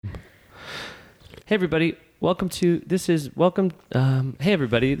Hey everybody, welcome. Hey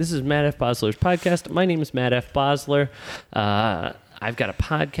everybody, this is Matt F. Bosler's podcast. My name is Matt F. Bosler. I've got a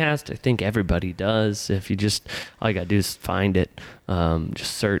podcast. I think everybody does. If you just, all you gotta do is find it.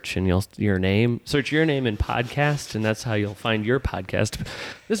 Just search and search your name in podcast, and that's how you'll find your podcast.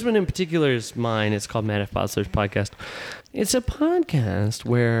 This one in particular is mine. It's called Matt F. Bosler's podcast. It's a podcast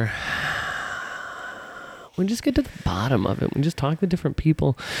where we just get to the bottom of it. We just talk to different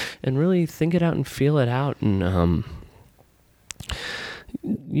people and really think it out and feel it out, and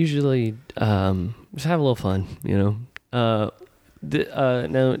usually just have a little fun, you know.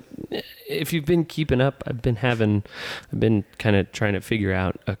 Now, if you've been keeping up, I've been kind of trying to figure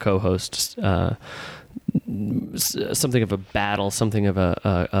out a co-host, something of a battle, something of a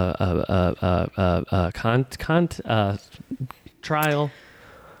trial.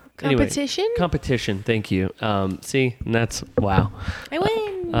 Competition? Anyway, competition. Thank you. See, and that's wow. I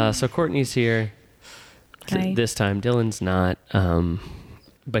win. So Courtney's here this time. Dylan's not.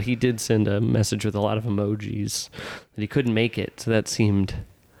 But he did send a message with a lot of emojis that he couldn't make it. So that seemed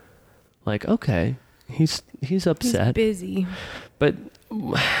like, okay, he's upset. He's busy. But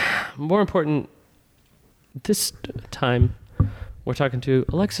more important, this time we're talking to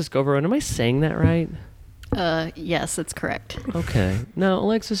Alexis Goveron. Am I saying that right? Yes, that's correct. Okay. Now,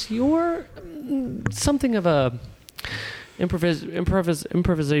 Alexis, you're something of a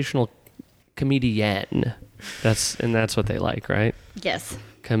improvisational comedian. That's what they like, right? Yes.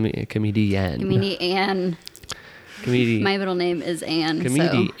 Comedian. Comedian. My middle name is Ann.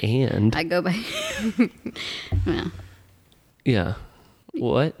 Comedian. So I go by. Yeah. Yeah.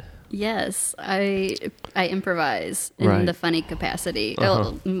 What? Yes, I improvise in the funny capacity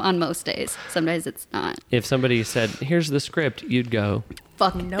on most days. Some days it's not. If somebody said, "Here's the script," you'd go,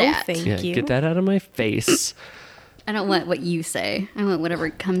 "Fuck no, that." thank you. Get that out of my face. I don't want what you say. I want whatever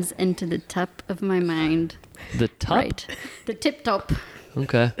comes into the top of my mind. The top? Right. The tip top.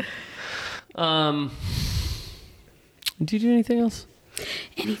 Okay. Do you do anything else?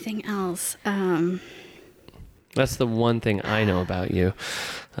 Anything else? That's the one thing I know about you.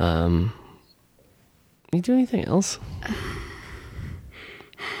 You do anything else?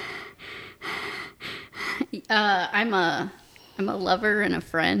 I'm a lover and a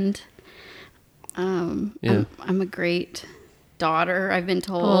friend. Yeah. I'm a great daughter, I've been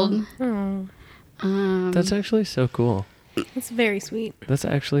told. Oh, That's actually so cool. that's very sweet. That's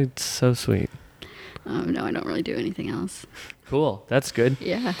actually so sweet. No, I don't really do anything else. Cool. That's good.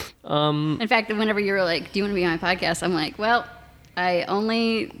 Yeah. In fact, whenever you were like, "Do you want to be on my podcast?" I'm like, "Well, I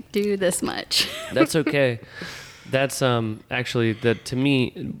only do this much." That's okay. That's actually that to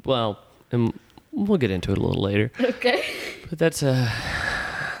me. Well, and we'll get into it a little later. Okay. But this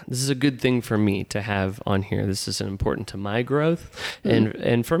is a good thing for me to have on here. This is important to my growth,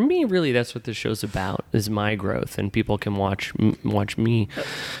 and for me, really, that's what this show's about: is my growth, and people can watch me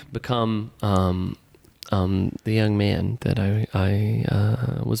become the young man that I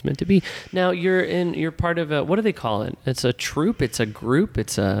was meant to be. Now you're part of a, what do they call it? It's a troupe. It's a group.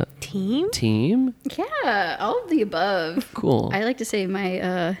 It's a team. Yeah, all of the above. Cool. I like to say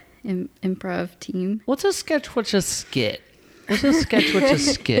my improv team. What's a sketch? What's a skit? What's a sketch? What's a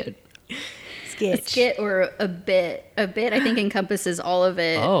skit? A skit or a bit. A bit, I think, encompasses all of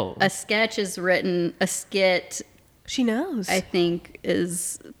it. Oh. A sketch is written. A skit, She knows. I think,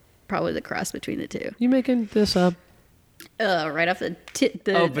 is probably the cross between the two. You making this up? Right off the tip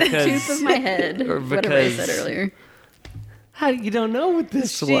of my head. Or Whatever I said because- earlier. How you don't know with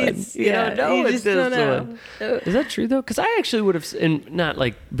this one? Jeez, You yeah, don't know you with just this don't know. one. Is that true though? Because I actually would have, and not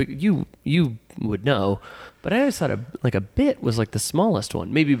like, but you would know. But I always thought a bit was like the smallest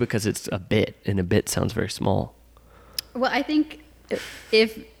one. Maybe because it's a bit, and a bit sounds very small. Well, I think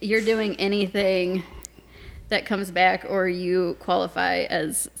if you're doing anything that comes back or you qualify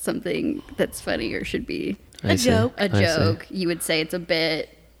as something that's funny or should be I see. joke. a joke, you would say it's a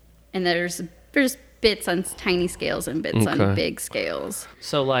bit. And there's bits on tiny scales and bits on big scales.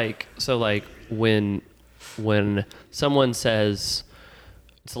 So like when someone says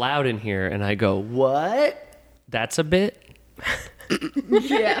it's loud in here, and I go, "What?" That's a bit.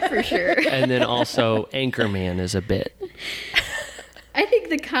 Yeah, for sure. And then also Anchorman is a bit. I think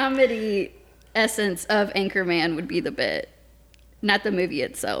the comedy essence of Anchorman would be the bit, not the movie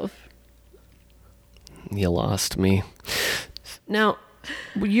itself. You lost me. Now,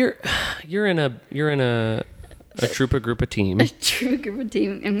 you're in a troupe, a group, a team. A true group of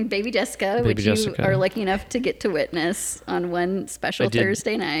team. And Baby Jessica, which you are lucky enough to get to witness on one special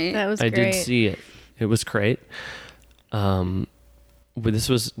Thursday night. That was I great. did see it. It was great. this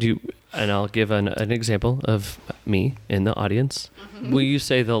was and I'll give an example of me in the audience. Mm-hmm. Will you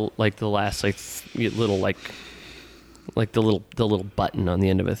say the last little the little button on the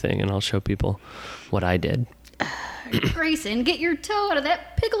end of a thing, and I'll show people what I did. Grayson, get your toe out of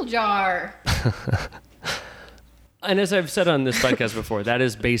that pickle jar. And as I've said on this podcast before, that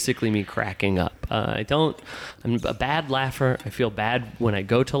is basically me cracking up. I'm a bad laugher. I feel bad when I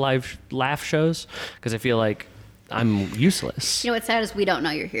go to live laugh shows because I feel like I'm useless. You know what's sad is we don't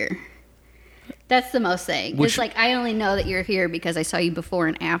know you're here. That's the most thing. It's like I only know that you're here because I saw you before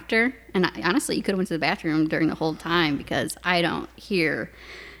and after. And honestly, you could have went to the bathroom during the whole time because I don't hear,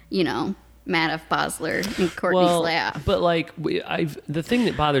 Matt F. Bosler and Courtney's laugh. But the thing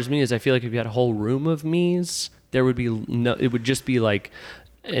that bothers me is I feel like if you had a whole room of me's, there would be it would just be like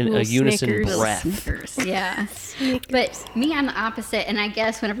a unison Snickers. breath. Snickers, yeah. But me, I'm the opposite. And I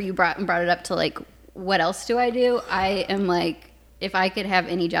guess whenever you brought it up to like, what else do I do? I am like, if I could have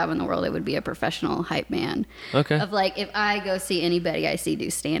any job in the world, it would be a professional hype man. Okay. Of like, if I go see anybody I see do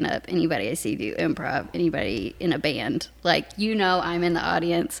stand up, anybody I see do improv, anybody in a band, like, I'm in the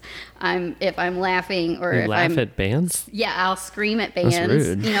audience. If I'm laughing or You if laugh I'm at bands? yeah, I'll scream at bands. That's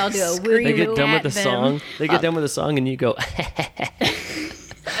rude. I'll do a Scream They woo get done with the them. song. They get done with the song, and you go,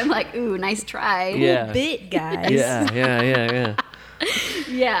 I'm like, ooh, nice try. yeah, Bit, guys. yeah.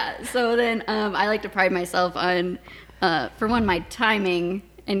 Yeah. So then I like to pride myself on, for one, my timing,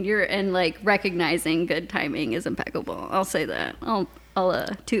 and like recognizing good timing is impeccable. I'll say that. I'll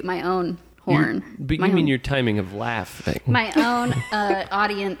toot my own horn. But My you mean own- your timing of laughing? my own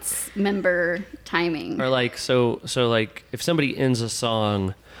audience member timing. Or like so like if somebody ends a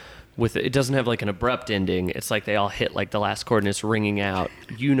song with it doesn't have like an abrupt ending. It's like they all hit like the last chord and it's ringing out.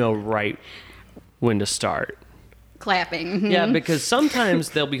 Right when to start. Clapping. Yeah, because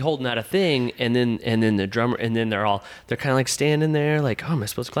sometimes they'll be holding out a thing and then the drummer and then they're kind of like standing there like, oh, am I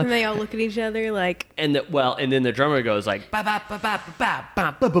supposed to clap? And they all look at each other like, And then the drummer goes like ba ba ba ba ba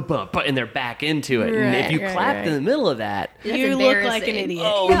ba ba ba ba ba, and they're back into it. And if you Right, clap right. in the middle of that, That's you look like an embarrassing. idiot.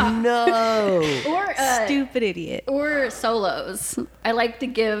 oh no. Or Stupid idiot. or solos. I like to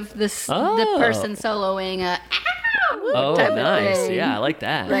give the Oh. person soloing a ow Oh, type of nice. thing. Yeah, I like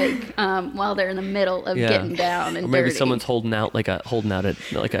that. Like while they're in the middle of getting down and or maybe dirty. someone's holding out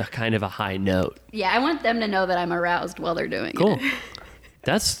a kind of a high note. Yeah, I want them to know that I'm aroused while they're doing Cool. it.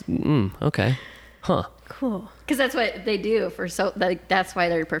 That's okay. Huh. Cool. Because that's what they do for that's why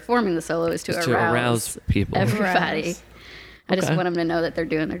they're performing the solo is to To arouse people. everybody. Arouse. I just Okay. want them to know that they're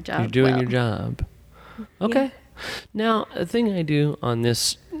doing their job. You're doing well. your job. Okay. Now, a thing I do on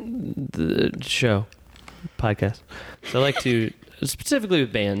the show podcast, so I like to specifically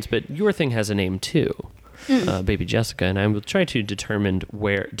with bands, but your thing has a name too, Baby Jessica, and I will try to determine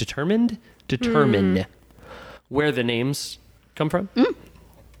where the names come from.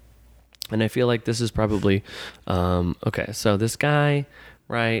 And I feel like this is probably okay. So this guy,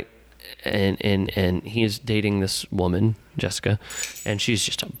 right, and he's dating this woman, Jessica, and she's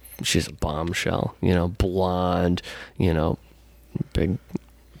a bombshell, blonde, big.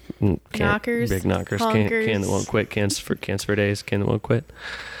 Knockers, big knockers, honkers. can that won't quit, cancer for days, can that won't quit.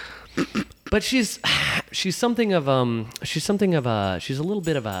 But she's something of she's a little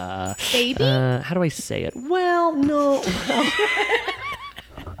bit of a Baby? how do I say it? Well, no,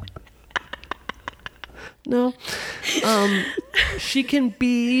 no. She can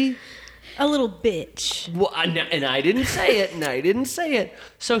be. A little bitch. Well, and I didn't say it.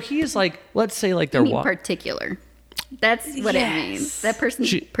 So he's like, let's say like they're I mean, walking. particular. That's what it means. That person's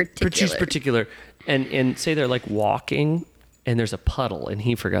particular. She's particular. And say they're like walking and there's a puddle and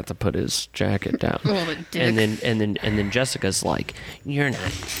he forgot to put his jacket down. Oh, dick. and then Jessica's like, you're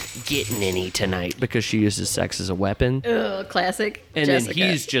not getting any tonight because she uses sex as a weapon. Ugh, classic. And Jessica.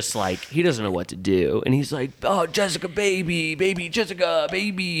 then he's just like, he doesn't know what to do. And he's like, oh, Jessica, baby, Jessica,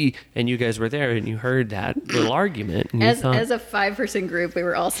 baby. And you guys were there and you heard that little argument. And you as thought, a 5-person group, we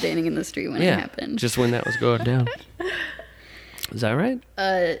were all standing in the street when it happened. just when that was going down. Is that right?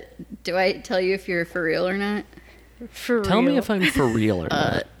 Do I tell you if you're for real or not? For Tell real. me if I'm for real or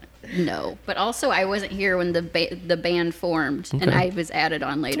not. No, but also I wasn't here when the band formed, and Okay. I was added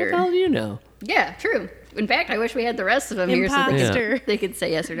on What later. the hell do you know? Yeah, true. In fact, I wish we had the rest of them here so Imposter. they could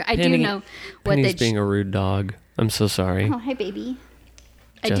say yes or no. I Penny- do know what Penny's they. being a rude dog. I'm so sorry. Oh, hi, baby.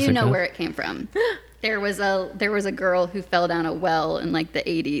 I do Jessica? know where it came from. There was a girl who fell down a well in like the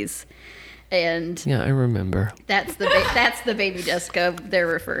 80s, And Yeah, I remember. that's the baby Jessica they're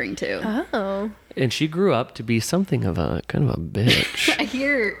referring to. Oh. And she grew up to be something of a kind of a bitch. I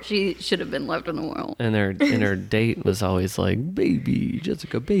hear she should have been left in the world. And her date was always like, "Baby,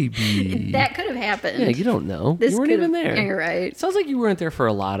 Jessica, baby." That could have happened. Yeah, you don't know. This you weren't could've- even there. Yeah, you're right. Sounds like you weren't there for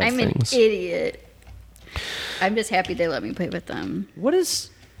a lot of I'm things. an idiot. I'm just happy they let me play with them.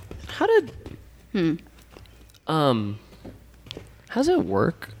 How did how's it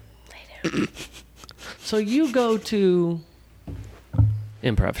work? So you go to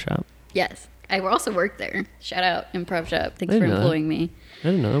improv shop. Yes. I also work there. Shout out Improv Shop. Thanks I for didn't know that. employing me. I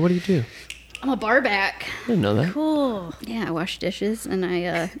didn't know that. What do you do? I'm a bar back. I didn't know that. Cool. Yeah, I wash dishes and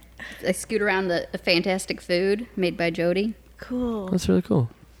I scoot around the fantastic food made by Jody. Cool. That's really cool.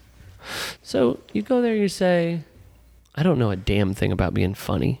 So you go there, you say, "I don't know a damn thing about being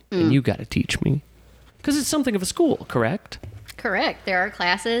funny, and you got to teach me," because it's something of a school, correct? Correct. There are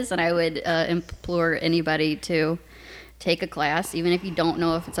classes, and I would implore anybody to take a class, even if you don't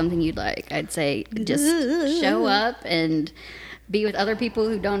know if it's something you'd like. I'd say just show up and be with other people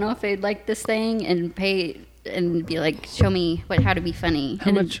who don't know if they'd like this thing, and pay and be like, "Show me how to be funny."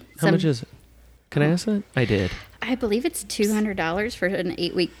 How much is it? Can I ask that? I did. I believe it's $200 for an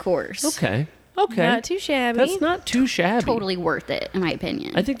 8-week course. Okay. Not too shabby. That's not too shabby. Totally worth it, in my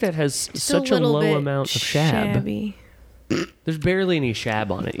opinion. I think that has Just such a little low bit amount of shab. Shabby. There's barely any shab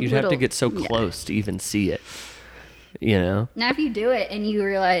on it. You'd have to Little- get so yeah. close to even see it. You know? Now, if you do it and you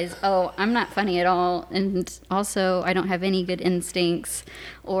realize, oh, I'm not funny at all, and also I don't have any good instincts,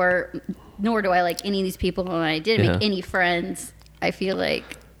 or nor do I like any of these people, and I didn't Yeah. make any friends, I feel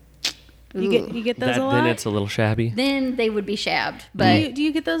like You get those a lot? Then it's a little shabby. then they would be shabbed. do, But do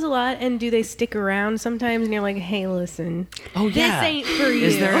you get those a lot? And do they stick around sometimes? And you're like, hey, listen. Oh yeah. This ain't for you.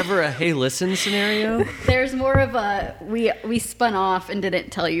 Is there ever a hey listen scenario? there's more of a we spun off and didn't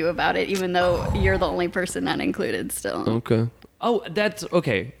tell you about it, even though you're the only person not included still. Okay. Oh, that's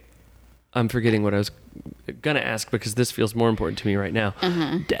okay. I'm forgetting what I was gonna ask because this feels more important to me right now.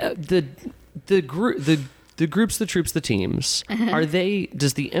 The groups, the troops, the teams. Are they?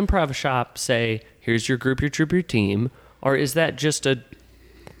 Does the improv shop say, "Here's your group, your troop, your team," or is that just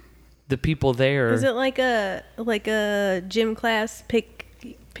the people there? Is it like a gym class pick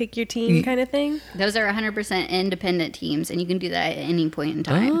your team kind of thing? Those are 100% independent teams, and you can do that at any point in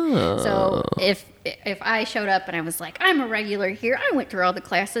time. So if I showed up and I was like, I'm a regular here, I went through all the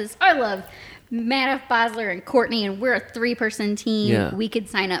classes, I love Matt F. Bosler and Courtney, and we're a 3-person team, Yeah. we could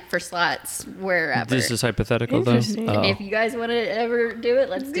sign up for slots wherever. This is hypothetical, though. Interesting. Oh. If you guys want to ever do it,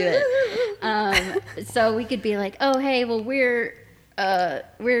 let's do it. So we could be like, oh, hey, well, we're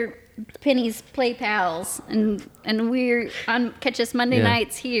Penny's Play Pals, and we're on Catch Us Monday Yeah.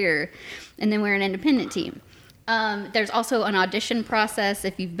 nights here, and then we're an independent team. There's also an audition process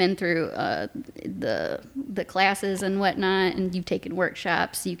if you've been through the classes and whatnot, and you've taken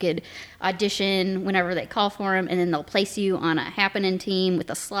workshops. You could audition whenever they call for them, and then they'll place you on a happening team with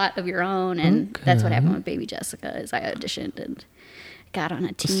a slot of your own. And that's what happened with Baby Jessica. Is I auditioned and got on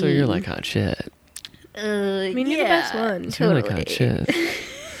a team. So you're like hot shit. I mean, you're the best one. So you're like hot shit.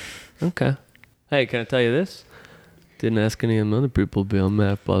 Okay. Hey, can I tell you this? Didn't ask any of them other people to be on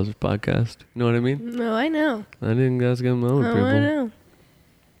Matt Bosler's podcast. You know what I mean? No, I know. I didn't ask them other Oh, people. I know.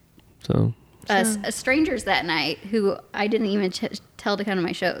 So Strangers that night, who I didn't even tell to come to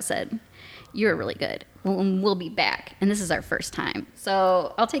my show, said, "You're really good. We'll be back, and this is our first time."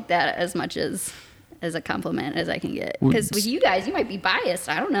 So I'll take that as much as a compliment as I can get. Because with you guys, you might be biased.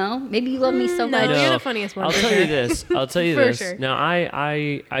 I don't know. Maybe you love me so No, much. you're the funniest one. I'll for tell you sure. this. I'll tell you For this. sure. Now,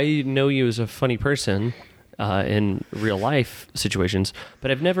 I know you as a funny person in real life situations, but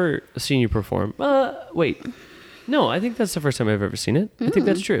I've never seen you perform. Wait. No, I think that's the first time I've ever seen it. I think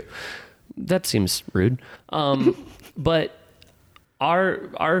that's true. That seems rude. But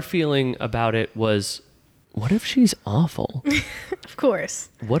our feeling about it was, what if she's awful? Of course.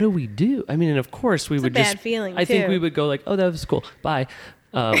 What do we do? I mean, and of course we would a bad just. feeling, I think too. we would go like, "Oh, that was cool. Bye."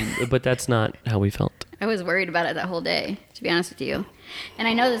 But that's not how we felt. I was worried about it that whole day, to be honest with you. And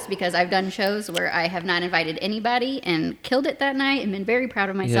I know this because I've done shows where I have not invited anybody and killed it that night and been very proud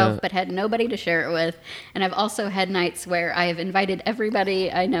of myself, Yeah. but had nobody to share it with. And I've also had nights where I have invited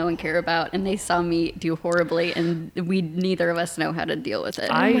everybody I know and care about, and they saw me do horribly, and neither of us know how to deal with it.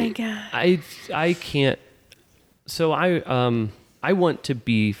 Oh my God. I can't. So I want to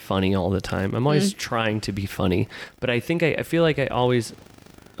be funny all the time. I'm always trying to be funny, but I think I feel like I always.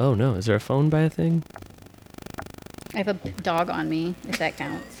 Oh no! Is there a phone by a thing? I have a dog on me, if that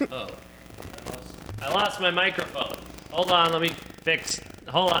counts. Oh, I lost my microphone. Hold on, let me fix.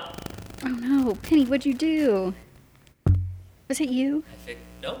 Hold on. Oh no, Penny, what'd you do? Was it you?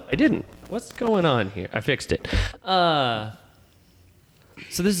 No, I didn't. What's going on here? I fixed it.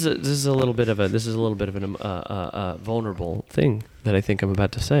 So this is a little bit of a vulnerable thing that I think I'm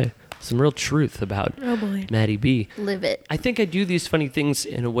about to say. Some real truth about Maddie B. Live it. I think I do these funny things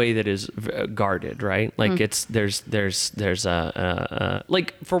in a way that is guarded, right? Like there's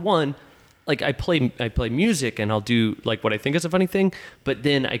like for one, like I play music and I'll do like what I think is a funny thing, but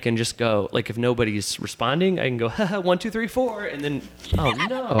then I can just go like if nobody's responding, I can go 1, 2, 3, 4, and then oh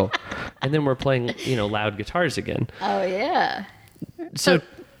no, and then we're playing loud guitars again. Oh yeah. So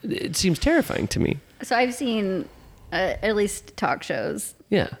it seems terrifying to me. So I've seen at least talk shows.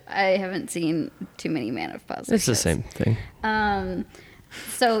 Yeah. I haven't seen too many Man of Puzzle. It's the same thing.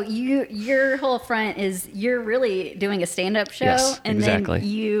 So your whole front is you're really doing a stand-up show, Yes, and exactly.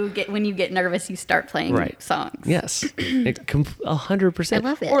 then when you get nervous, you start playing songs. Yes, 100%. I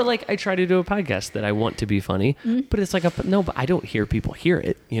love it. Or like I try to do a podcast that I want to be funny, but it's like but I don't hear people hear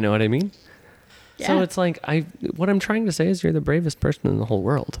it. You know what I mean? Yeah. So it's like what I'm trying to say is you're the bravest person in the whole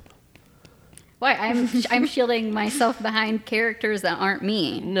world. Why? I'm shielding myself behind characters that aren't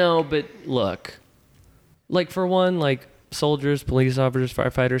me. No, but look, like for one, like soldiers, police officers,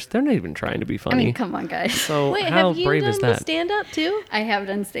 firefighters, they're not even trying to be I funny. mean, come on, guys. So Wait, how have you brave done is the that? stand-up too? I have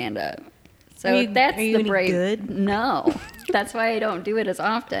done stand-up. So Are you that's the any brave. good? No, that's why I don't do it as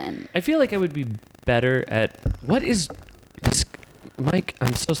often. I feel like I would be better at what is this, Mike?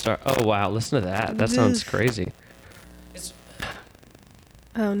 I'm so sorry. Oh wow, listen to that. That sounds crazy.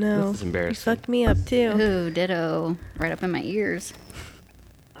 Oh no. This is embarrassing. You fucked me up too. Ooh, ditto. Right up in my ears.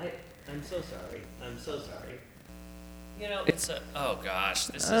 I'm so sorry. I'm so sorry. It's oh gosh,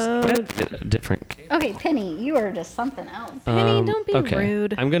 this is a different cable. Okay, Penny, you are just something else. Penny, don't be okay.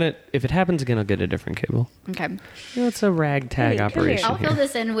 rude. I'm gonna if it happens again, I'll get a different cable. Okay. It's a ragtag Hey, come here. operation I'll fill here.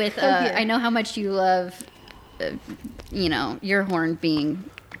 this in with, here. I know how much you love, your horn being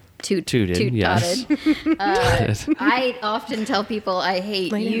Tooted, yes. dotted. I often tell people I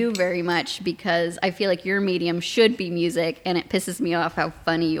hate Lay down. you very much because I feel like your medium should be music, and it pisses me off how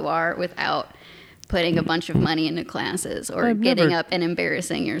funny you are without putting a bunch of money into classes or I've getting never- up and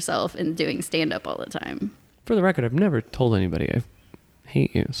embarrassing yourself and doing stand-up all the time. For the record, I've never told anybody I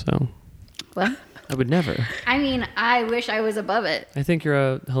hate you, so What? I would never. I mean, I wish I was above it. I think you're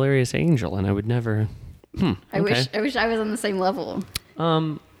a hilarious angel, and I would never. I wish I was on the same level.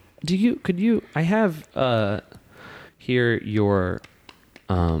 I have here your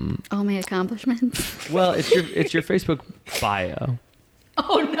All my accomplishments. well, it's your Facebook bio.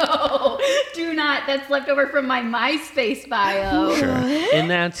 Oh no! Do not. That's left over from my MySpace bio. Sure.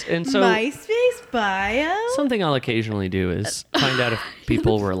 And so MySpace bio? something I'll occasionally do is find out if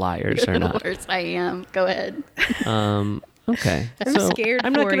people were liars or The not. worst I am. Go ahead. Okay. I'm so scared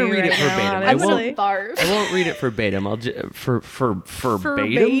I'm not for going to you read it right now, verbatim. honestly. Barf. I won't read it verbatim. I'll verbatim.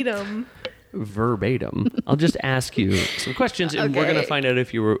 Verbatim. Verbatim. I'll just ask you some questions, and we're Okay. going to find out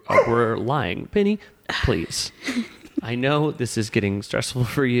if you were lying. Penny, please. I know this is getting stressful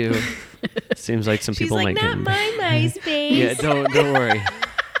for you. Seems like some She's people like, might not get. my MySpace. Yeah, don't worry.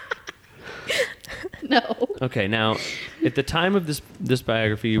 No. Okay, now at the time of this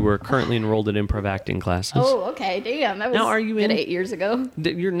biography, you were currently enrolled in improv acting classes. Oh, okay. Damn. That was Now, are you good in- 8 years ago.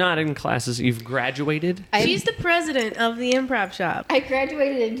 You're not in classes. You've graduated. She's the president of the improv shop. I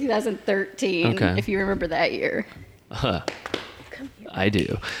graduated in 2013. Okay. If you remember that year. I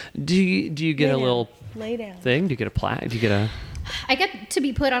do. Do you get Lay a down. little Lay down. thing? Do you get a plaque? Do you get a? I got to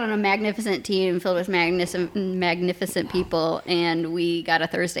be put on a magnificent team filled with magnificent people, and we got a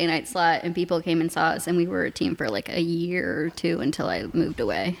Thursday night slot, and people came and saw us, and we were a team for like a year or two until I moved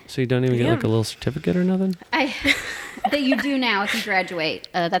away. So you don't even get Damn. like a little certificate or nothing? That you do now if you graduate.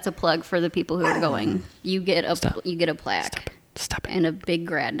 That's a plug for the people who are going. You get a Stop. plaque Stop it. and a big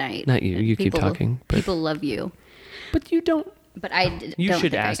grad night. Not you. You keep People- talking, but- People love you, But you don't. but I You don't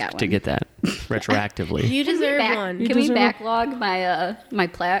should think I ask got to one. get that retroactively. You deserve one. You Can we deserve- backlog my my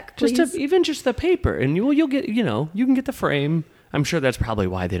plaque, please? Even just the paper, and you'll get you can get the frame. I'm sure that's probably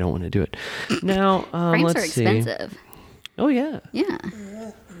why they don't want to do it. Now Frames let's are see. expensive. Oh yeah. Yeah.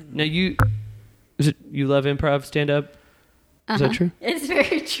 Now you love improv stand up? Is that true? It's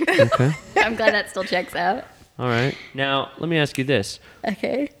very true. Okay. I'm glad that still checks out. All right. Now let me ask you this.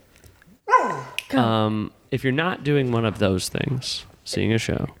 Okay. If you're not doing one of those things, seeing a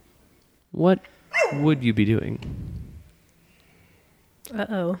show, what would you be doing?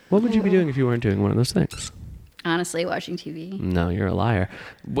 Uh-oh. What would you be doing if you weren't doing one of those things? Honestly, watching TV. No, you're a liar.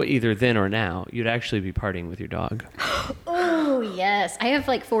 Either then or now, you'd actually be partying with your dog. Oh yes, I have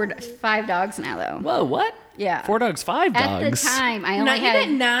like 5 dogs now though. Whoa, what? Yeah. 4 dogs, 5 At dogs. the time, I only Not had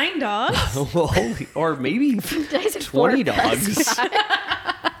even 9 dogs? Holy, or maybe I said 4 20 plus dogs.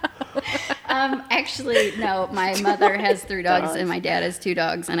 Actually, no. My mother has 3 dogs and my dad has 2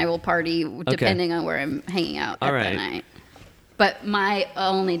 dogs, and I will party depending on where I'm hanging out at that night. But my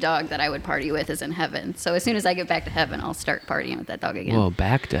only dog that I would party with is in heaven. So as soon as I get back to heaven, I'll start partying with that dog again. Whoa,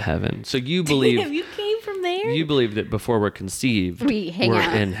 back to heaven. So you believe Damn, you came from there? you believe that before we're conceived, We hang we're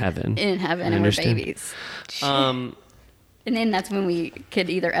out in heaven. in heaven, I and we're understand. babies. Um, And then that's when we could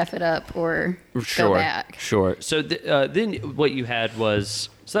either F it up or go back. Sure. So then what you had was,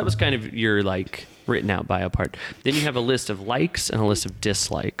 so that was kind of your like written out bio part. Then you have a list of likes and a list of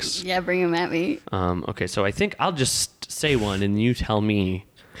dislikes. Yeah, bring them at me. Okay, so I think I'll just say one and you tell me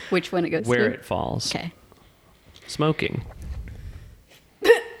Which one it goes where to? it falls. Okay. Smoking.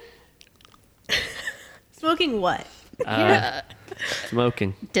 Smoking what?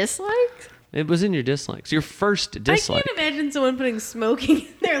 Smoking. Dislikes? It was in your dislikes. Your first dislike. I can't imagine someone putting smoking in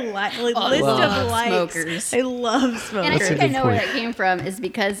their list love of likes. smokers. I love And I smokers. think a I good know where point. that came from is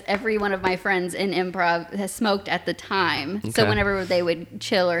because every one of my friends in improv has smoked at the time. So Okay. whenever they would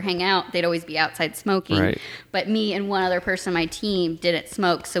chill or hang out, they'd always be outside smoking. Right. But me and one other person on my team didn't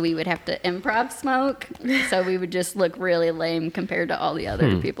smoke, so we would have to improv smoke. So we would just look really lame compared to all the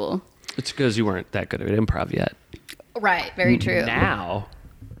other people. It's because you weren't that good at improv yet. Right, very true. Now,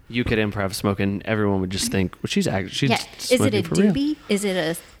 you could improv smoke and everyone would just think, well, she's Yeah. Is it smoking a for real. doobie? Is it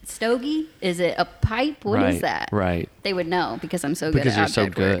a stogie? Is it a pipe? What is that? Right. They would know because I'm so good Because at you're so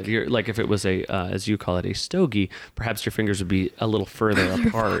object good. work. You're like if it was a, as you call it, a stogie, perhaps your fingers would be a little further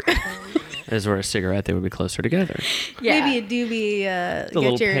apart. As were a cigarette, they would be closer together. Yeah. Maybe a doobie,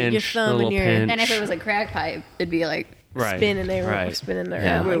 little get your pinch, thumb the and little your pinch. And if it was a crack pipe, it'd be like, Right. spinning there, Right. spinning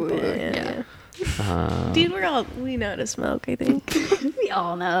Yeah. around like that. Yeah. Yeah. Dude, we know how to smoke, I think. we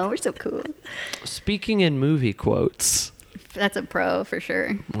all know. We're so cool. Speaking in movie quotes. That's a pro for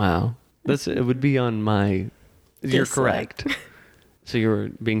sure. Wow. It would be on my. You're Dislike. correct. So you were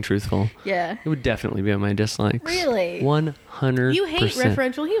being truthful. Yeah. It would definitely be on my dislikes. Really? 100%. You hate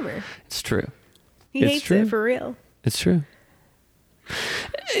referential humor. It's true. He It's hates true. it for real. It's true.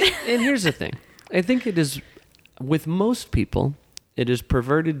 And here's the thing. I think it is, with most people, it is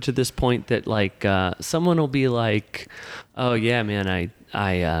perverted to this point that like someone will be like, oh yeah, man,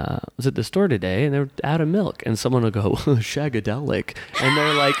 I was at the store today and they're out of milk. And someone will go, shagadelic. And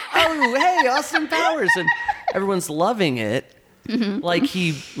they're like, oh, hey, Austin Powers. And everyone's loving it. Like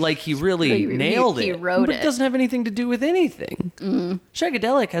he really He nailed it. he wrote but it. it doesn't have anything to do with anything.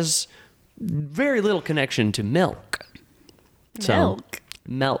 Shagadelic has very little connection to milk. Milk?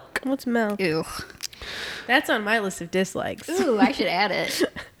 Milk. What's milk? Ew. That's on my list of dislikes. Ooh, I should add it.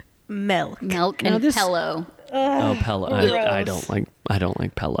 Milk. Milk Now and this- pillow. Oh, Pello. I gross. don't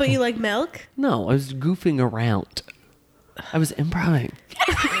like Pello. But you like milk? No, I was goofing around. I was improvising.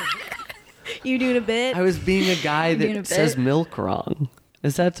 You doing a bit? I was being a guy doing a that says bit? milk wrong.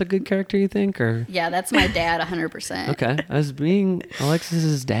 Is that a good character, you think? Or Yeah, that's my dad 100%. okay, I was being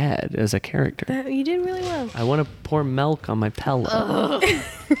Alexis's dad as a character. You did really well. I want to pour milk on my Pello.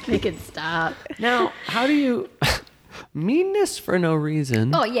 Make it stop. Now, how do you meanness for no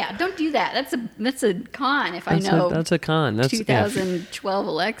reason? Oh yeah, don't do that. That's a con if I know. That's a con. That's 2012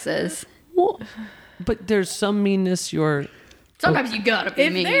 Alexis. Well, but there's some meanness you're. Sometimes you gotta be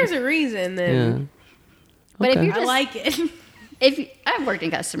If mean. there's a reason, Yeah. then But if Okay. you're I just like it. I've worked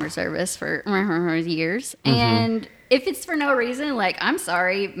in customer service for years, Mm-hmm. and if it's for no reason, like I'm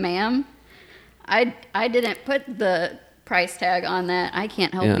sorry, ma'am, I didn't put the price tag on that. I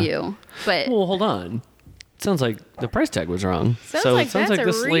can't help Yeah. you. But Well, hold on. Sounds like the price tag was wrong. Sounds so like it sounds that's like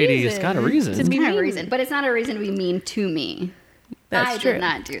a this lady has got a reason reason. to be it's not a mean. reason, but it's not a reason to be mean to me. That's I true. did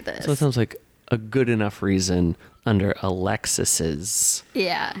not do this. So it sounds like a good enough reason under Alexis's.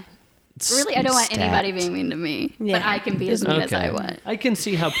 Yeah. Really, I don't want stat. anybody being mean to me, but Yeah. I can be as mean as I want. I can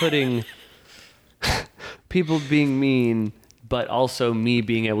see how putting people being mean, but also me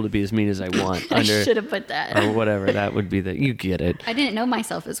being able to be as mean as I want I under should have put that. or whatever. That would be you get it. I didn't know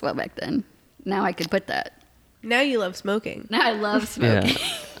myself as well back then. Now I could put that. Now you love smoking. Now I love smoking.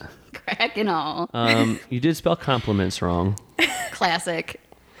 Crack and all. You did spell compliments wrong. Classic.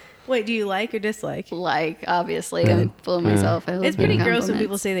 Wait, do you like or dislike? Like, obviously, I'm fooling myself. I love It's pretty doing gross when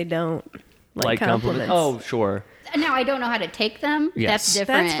people compliments. say they don't like compliments. Oh, sure. Now, I don't know how to take them. Yes. That's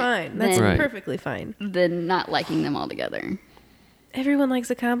different. That's fine. That's than, Right. perfectly fine. than not liking them altogether. Everyone likes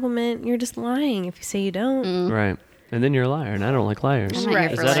a compliment. You're just lying if you say you don't. Right. And then you're a liar, and I don't like liars. I'm not Right.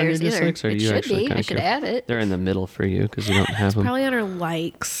 here Is for that on your liars either. dislikes, or It you should actually be. kind I of should care? add it. They're in the middle for you because you don't have them. Probably on our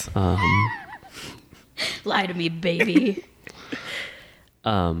likes. Lie to me, baby.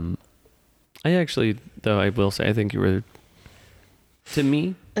 I actually, though, I will say, I think you were, to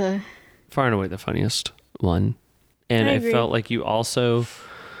me, far and away the funniest one. And I I agree. felt like you also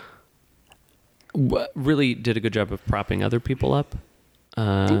really did a good job of propping other people up.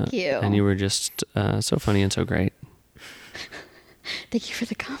 Thank you. And you were just so funny and so great. Thank you for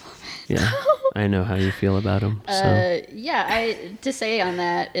the compliment. Yeah, I know how you feel about him. So. To say on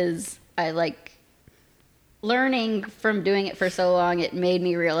that is I like learning from doing it for so long. It made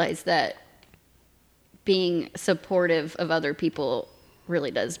me realize that being supportive of other people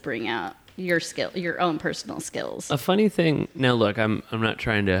really does bring out your own personal skills. A funny thing. Now, look, I'm not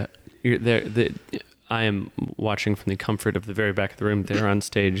trying to. You're there. I am watching from the comfort of the very back of the room. They're on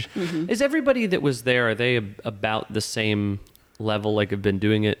stage. Mm-hmm. Is everybody that was there? Are they about the same level? Like, have been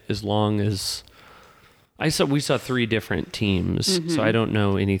doing it as long as we saw 3 different teams, so I don't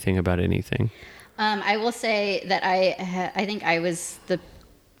know anything about anything. I will say that I think I was the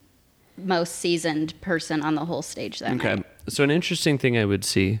most seasoned person on the whole stage that night. Okay, so an interesting thing I would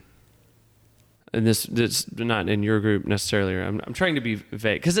see, and this not in your group necessarily. I'm trying to be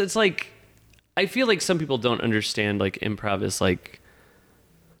vague because it's like I feel like some people don't understand like improv is like.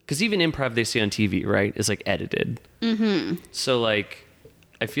 Because even improv they see on TV, right, is like edited. Mm-hmm. So like,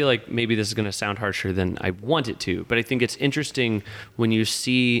 I feel like maybe this is going to sound harsher than I want it to, but I think it's interesting when you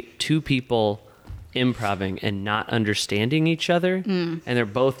see 2 people improving and not understanding each other, and they're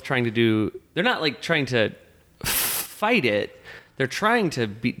both trying to do. They're not like trying to fight it. They're trying to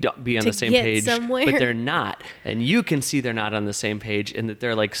be on the same page, somewhere. but they're not. And you can see they're not on the same page, and that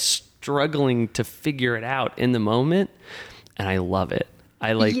they're like struggling to figure it out in the moment. And I love it.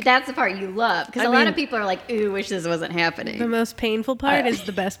 That's the part you love because a lot of people are like, "Ooh, wish this wasn't happening." The most painful part is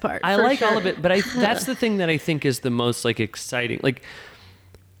the best part. I like all of it, but that's the thing that I think is the most like exciting. Like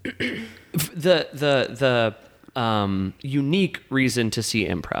the unique reason to see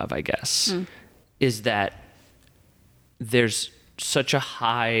improv, I guess, is that there's such a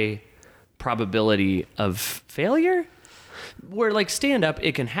high probability of failure. Where like stand up,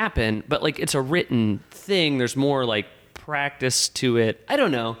 it can happen, but like it's a written thing. There's more like practice to it. I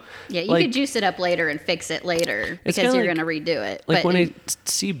don't know. Yeah, you could juice it up later and fix it later because you're going to redo it. Like when I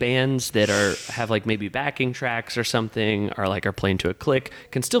see bands that have like maybe backing tracks or something, or like are playing to a click,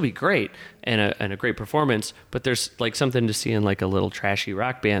 can still be great and a great performance. But there's like something to see in like a little trashy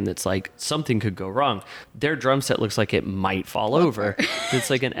rock band that's like something could go wrong. Their drum set looks like it might fall over.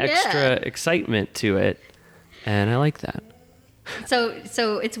 It's like an extra excitement to it, and I like that.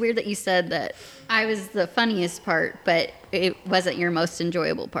 So it's weird that you said that I was the funniest part, but it wasn't your most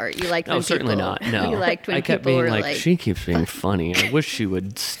enjoyable part. You liked when people... certainly not. No. You liked when I kept people being were like, she keeps being funny. I wish she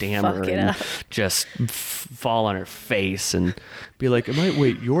would stammer and up. just fall on her face and be like,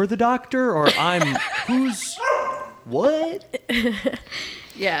 wait, you're the doctor? Or who's... What?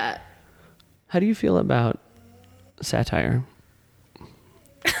 Yeah. How do you feel about satire?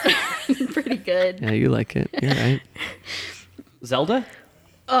 Pretty good. Yeah, you like it. You're right. Zelda?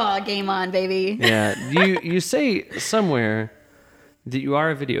 Oh, game on, baby. Yeah. You say somewhere that you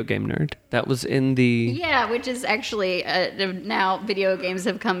are a video game nerd. That was in the... Yeah, which is actually now video games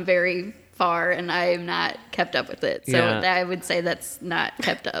have come very far and I am not kept up with it. So I would say that's not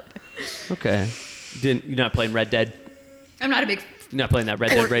kept up. Okay. You're not playing Red Dead? I'm not a big... You're not playing that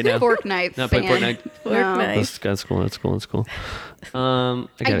Red Dead right now? Fork Knife Not fan. playing Fortnite? That's cool. That's cool. I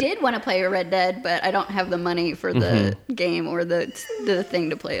did want to play Red Dead, but I don't have the money for the game or the thing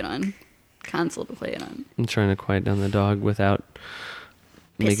to play it on, console to play it on. I'm trying to quiet down the dog without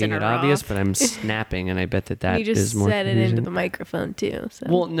making it obvious, but I'm snapping, and I bet that you just is more said it confusing. into the microphone too. So.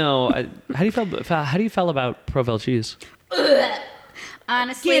 Well, no. How do you feel about Provel cheese?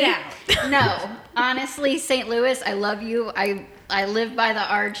 Honestly, Get out. No. Honestly, St. Louis, I love you. I live by the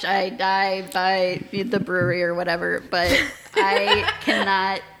arch. I die by the brewery or whatever. But I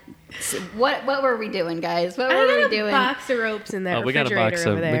cannot. What were we doing, guys? What were we doing? A box of ropes in that We got a refrigerator box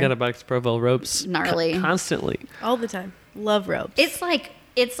over of there. we got a box of Provel ropes. Gnarly. Constantly. all the time. Love ropes. It's like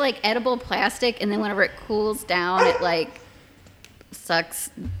edible plastic, and then whenever it cools down, it like sucks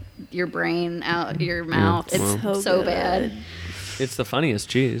your brain out your mouth. It's so bad. It's the funniest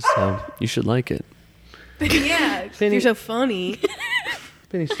cheese, so you should like it. Yeah, Penny- you're so funny.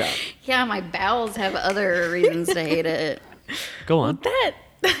 Penny, stop. Yeah, my bowels have other reasons to hate it. Go on.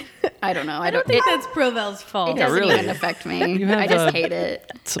 I don't know. I don't think that's Provel's fault. It doesn't really. even affect me. You have I just hate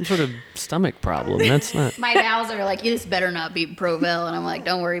it. Some sort of stomach problem. That's not... My bowels are like, this better not be Provel. And I'm like,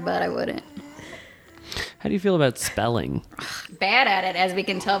 don't worry, bud, I wouldn't. How do you feel about spelling? Bad at it, as we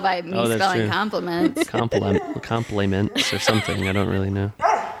can tell by me that's spelling true. compliments. Compliments or something. I don't really know.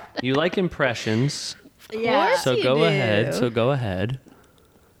 You like impressions, Yeah. so you go do. ahead.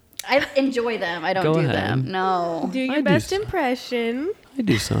 I enjoy them. I don't Go do ahead. them. No. Do I your do best some. impression. I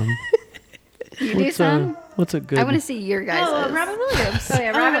do some. You do some? What's a good? I want to see your guys'. Robin Williams. Oh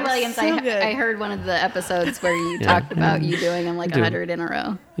yeah, Robin Williams. so good. I heard one of the episodes where you talked about you doing them like do. 100 in a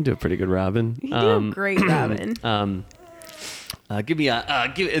row. You do a pretty good Robin. You do a great Robin. Give me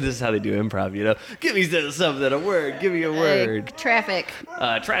a this is how they do improv, you know. Give me something, a word. Give me a word. Traffic.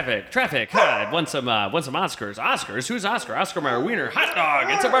 Traffic. Hi, want some Oscars? Oscars? Who's Oscar? Oscar Mayer Wiener. Hot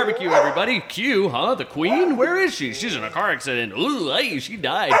dog. It's a barbecue, everybody. Q, huh? The Queen? Where is she? She's in a car accident. Ooh, hey, she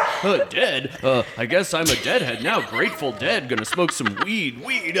died. Dead. I guess I'm a deadhead now. Grateful Dead. Gonna smoke some weed.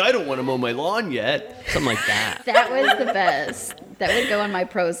 I don't want to mow my lawn yet. Something like that. That was the best. That would go on my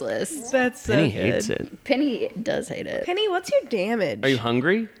pros list. That's so Penny good. hates it. Penny does hate it. Penny, what's your damage? Are you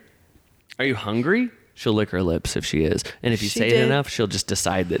hungry? She'll lick her lips if she is. And if you She say did. it enough, she'll just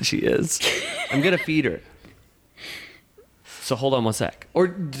decide that she is. I'm going to feed her. So hold on one sec. Or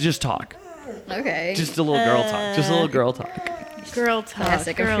just talk. Okay. Just a little girl talk. Just a little girl talk. Girl talk.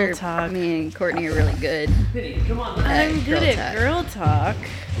 Classic. I'm Girl sure talk. me and Courtney are really good. Come on. I'm good girl at talk. girl talk.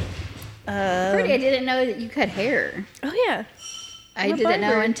 Courtney, I didn't know that you cut hair. Oh yeah. I I'm a didn't know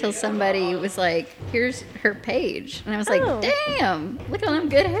barber. until somebody was like, here's her page. And I was like, Oh. damn, look at them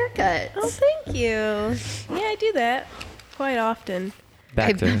good haircuts. Oh, thank you. Yeah, I do that quite often.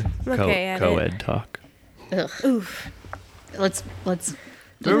 Back to Okay, at co-ed talk. Ugh. Oof. Let's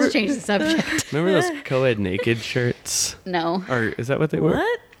Remember- change the subject. Remember those co-ed naked shirts? No. Or is that what they were?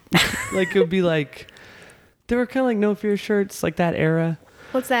 What? Like it would be like, they were kind of like No Fear shirts, like that era.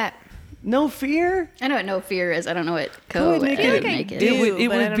 What's that? No Fear? I know what no fear is. I don't know what Co-ed co-ed naked. I feel like I naked do. is. It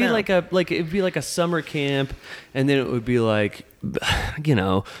but I would don't be know. it'd be like a summer camp, and then it would be like, you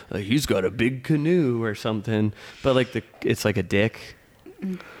know, he's got a big canoe or something, but like it's like a dick.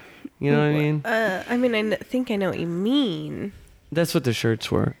 You know what I mean? I mean, think I know what you mean. That's what the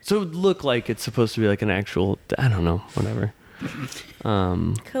shirts were. So it would look like it's supposed to be like an actual, I don't know, whatever.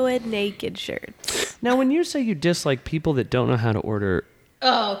 Co-ed naked shirts. Now, when you say you dislike people that don't know how to order,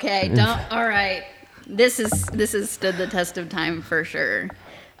 Oh, okay. Don't. All right. This has stood the test of time for sure.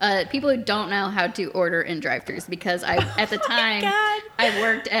 People who don't know how to order in drive-thrus, because at the time God. I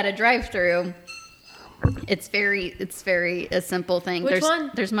worked at a drive-thru. It's very a simple thing. Which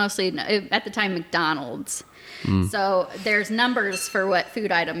one? There's mostly at the time McDonald's. So there's numbers for what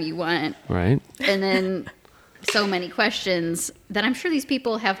food item you want, right? and then so many questions that I'm sure these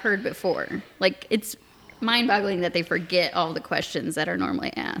people have heard before. Like, it's mind-boggling that they forget all the questions that are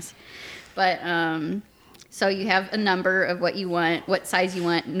normally asked. But so you have a number of what you want, what size you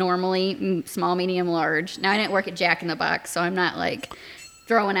want, normally small, medium, large. Now, I didn't work at Jack in the Box, so I'm not like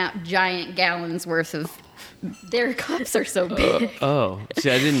throwing out giant gallons worth of. Their cups are so big. Oh, see,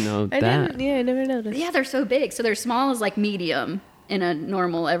 I didn't know I that. I never noticed. Yeah, they're so big. So they're small as like medium in a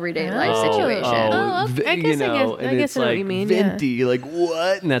normal everyday life Oh. situation. Oh, okay. I guess and I it's know what like you mean, yeah. venti, like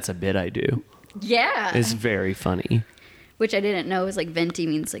what? And that's a bit I do. Yeah. It's very funny, Which I didn't know was like venti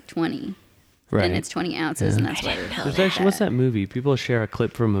means like 20. right? And it's 20 ounces, and that's what There's actually, what's that movie? People share a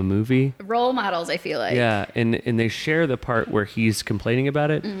clip from a movie. Role models, I feel like. Yeah, and they share the part where he's complaining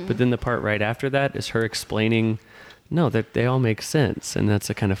about it, but then the part right after that is her explaining, no, that they all make sense, and that's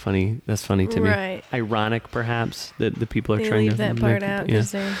a kind of funny. That's funny to me. Right. Ironic, perhaps, that the people are They trying leave to that make part it- out Yeah.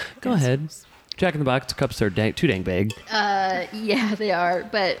 because they're. Go ahead. Jack in the Box cups are too dang big. Yeah, they are.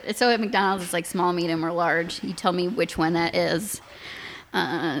 But so at McDonald's, it's like small, medium, or large. You tell me which one that is.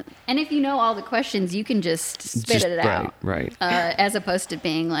 And if you know all the questions, you can just spit it out. Right. As opposed to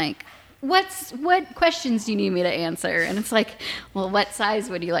being like, what questions do you need me to answer? And it's like, well, what size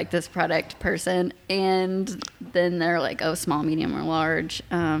would you like this product, person? And then they're like, oh, small, medium, or large.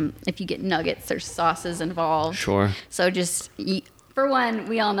 If you get nuggets, there's sauces involved. Sure. So just, for one,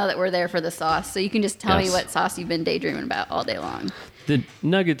 we all know that we're there for the sauce. So you can just tell me Yes. what sauce you've been daydreaming about all day long. The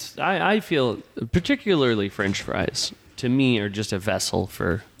nuggets, I feel, particularly French fries, to me are just a vessel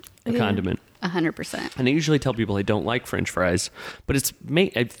for a condiment. 100%. And I usually tell people I don't like French fries, but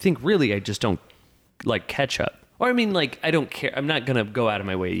I think really I just don't like ketchup. Or I mean, like, I don't care. I'm not going to go out of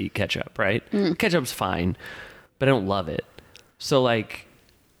my way to eat ketchup, right? Ketchup's fine, but I don't love it. So, like,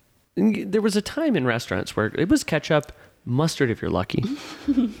 there was a time in restaurants where it was ketchup, mustard if you're lucky.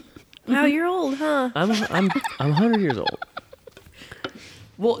 Wow, you're old, huh? I'm 100 years old.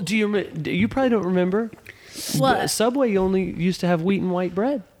 Well, you probably don't remember? What? Subway only used to have wheat and white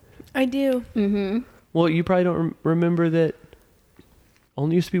bread. I do. Well, you probably don't remember that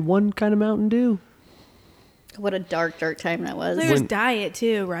only used to be one kind of Mountain Dew. What a dark, dark time that was. There was diet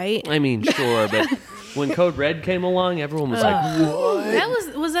too, right? I mean, sure, but When Code Red came along, everyone was like, "What?" That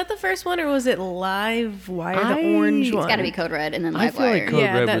was that the first one, or was it Live Wire, the orange one? It's got to be Code Red and then I Live feel like Wire. Code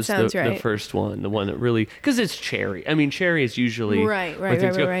Yeah, Red that was sounds the right. first one, the one that really, because it's Cherry. I mean, Cherry is usually Right. where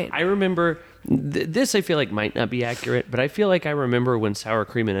things go. I remember this. I feel like might not be accurate, but I feel like I remember when sour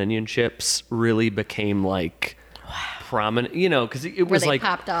cream and onion chips really became like prominent. You know, because it Where was they like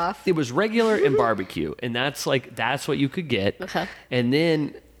popped off. It was regular and barbecue, and that's what you could get. Okay. And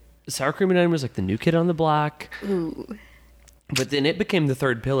then sour cream and onion was like the new kid on the block. Ooh. But then it became the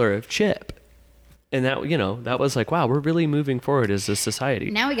third pillar of chip. And that was like, wow, we're really moving forward as a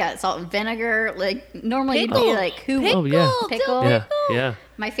society. Now we got salt and vinegar. Like normally you'd be Pickle. like, who? Oh, yeah. Pickle. Yeah, yeah.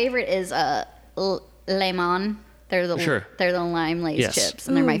 My favorite is lemon. They're the Sure. they're the lime Lay's Yes. chips,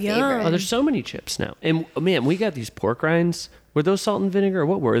 and they're Ooh, my yum. favorite. Oh, there's so many chips now. And man, we got these pork rinds. Were those salt and vinegar?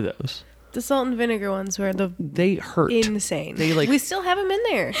 What were those? The salt and vinegar ones were the They hurt. insane. They like we still have them in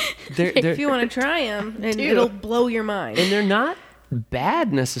there. they're If you want to try them, and do. it'll blow your mind. and they're not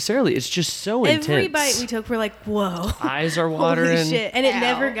bad necessarily. It's just so intense. Every bite we took, we're like, whoa. Eyes are watering. Holy shit. And it Ow.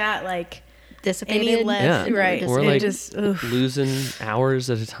 never got like Dissipated. any less. Yeah. Right. We're It like just, oof. losing hours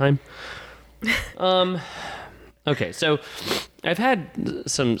at a time. Okay, so I've had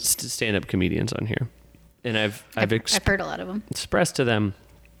some stand-up comedians on here, and I've I've heard a lot of them. expressed to them,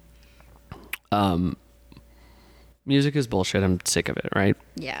 music is bullshit. I'm sick of it. Right?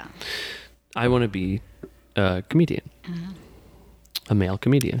 Yeah. I want to be a comedian, a male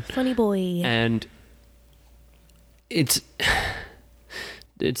comedian, Funny boy. and it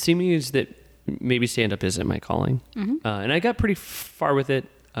seems that maybe stand-up isn't my calling, and I got pretty far with it.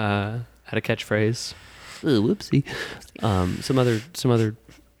 Had a catchphrase. Whoopsie. Some other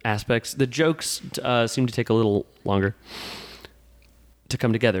aspects. The jokes seem to take a little longer to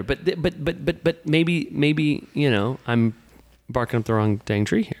come together. But maybe I'm barking up the wrong dang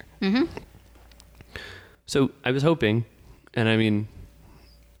tree here. Mm-hmm. So I was hoping, and I mean,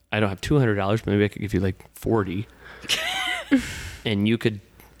 I don't have $200, but maybe I could give you like 40, and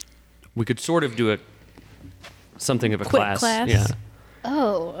we could sort of do something of a Quick class? Yeah.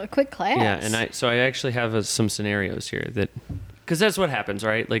 Oh, a quick class. Yeah, and I actually have some scenarios here because that's what happens,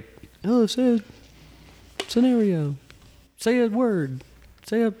 right? Like, oh, say a scenario, say a word,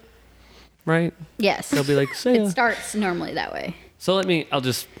 right? Yes. They'll be like, say It a. starts normally that way. So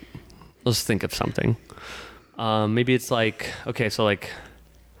let's think of something. Maybe it's like, okay, so like,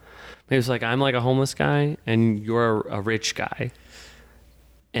 maybe it's like I'm like a homeless guy and you're a rich guy,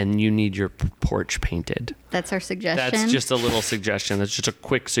 and you need your porch painted. That's our suggestion. That's just a little suggestion. That's just a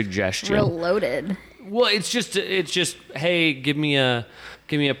quick suggestion. real loaded. Well, it's just hey, give me a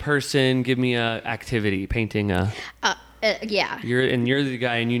person, give me a activity, painting a. Yeah. You're the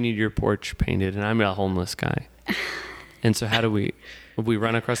guy, and you need your porch painted, and I'm a homeless guy. And so, how do we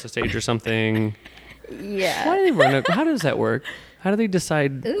run across the stage or something? Yeah. Why do they run? How does that work? How do they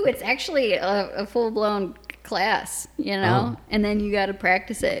decide? Ooh, it's actually a full blown class, Oh. and then you got to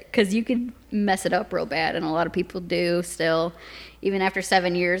practice it because you could mess it up real bad, and a lot of people do still. Even after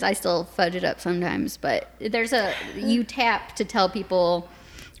 7 years, I still fudge it up sometimes. But you tap to tell people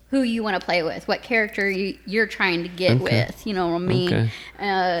who you want to play with, what character you're trying to get Okay. with. You know what I mean? Okay.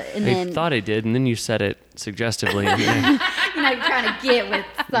 And I then thought I did, and then you said it suggestively. And you're trying to get with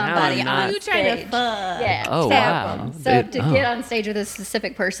somebody I'm not. on You stage. trying to fuck. Yeah. Oh, tap wow. 'em. So They- to get on stage with a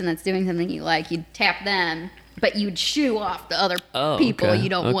specific person that's doing something you like, you'd tap them, but you'd shoo off the other Oh, people okay, you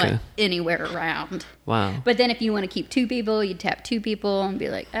don't okay. want anywhere around. wow. But then if you want to keep 2 people, you tap 2 people and be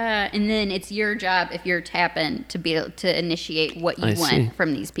like, and then it's your job if you're tapping to be able to initiate what you I want see.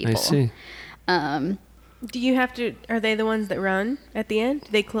 from these people. I see. Do you have to? Are they the ones that run at the end?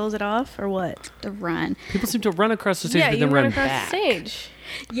 Do they close it off or what? The run. People seem to run across the stage, Yeah, but you then run run across back. the stage.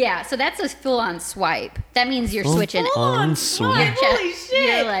 Yeah, so that's a full-on swipe. That means you're switching. On You're swipe. Holy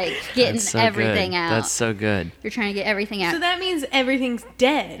shit. You're like getting That's so everything good. out. That's so good. You're trying to get everything out. So that means everything's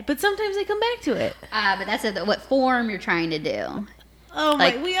dead, but sometimes they come back to it. But that's what form you're trying to do. Oh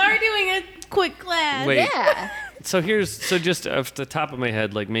Like- my! We are doing a quick class. Wait. Yeah. So just off the top of my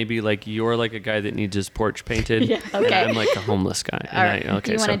head, like maybe like you're like a guy that needs his porch painted, Yeah, and okay. I'm like a homeless guy. And All right. okay,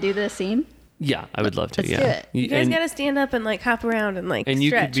 do you want so to do the scene? yeah, I would love to. Let's Yeah, do it. You guys and, gotta stand up and like hop around and like and you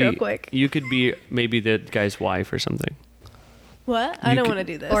stretch could be real quick. you could be maybe the guy's wife or something. What? I you don't could- want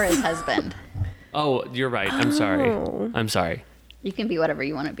to do this. Or his husband. Oh, you're right. I'm sorry. Oh. I'm sorry. You can be whatever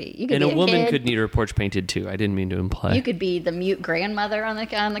you want to be. You could And be a woman kid. could need her porch painted too. I didn't mean to imply. You could be the mute grandmother on the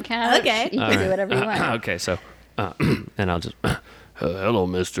couch. Okay. You All can do right. whatever you want. Okay, so and I'll just hello,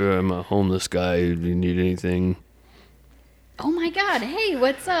 mister. I'm a homeless guy. Do you need anything? Oh my God! Hey,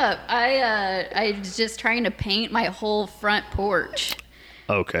 what's up? I was just trying to paint my whole front porch.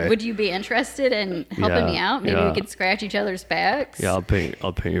 Okay. Would you be interested in helping me out? Maybe we could scratch each other's backs. Yeah, I'll paint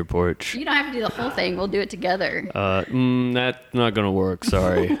your porch. You don't have to do the whole thing. We'll do it together. That's not gonna work.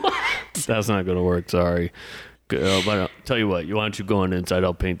 Sorry. That's not gonna work. Sorry. But I'll tell you what. Why don't you go on inside?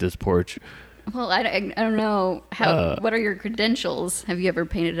 I'll paint this porch. Well, I don't know how. What are your credentials? Have you ever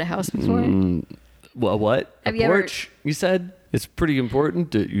painted a house before? Well, what? Have a you ever- porch? You said it's pretty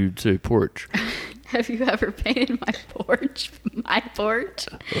important that you say porch. Have you ever painted my porch? My porch?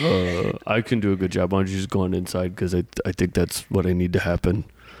 I can do a good job. Why don't you just go on inside? Because I think that's what I need to happen.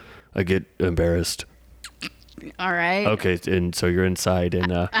 I get embarrassed. All right. Okay, and so you're inside,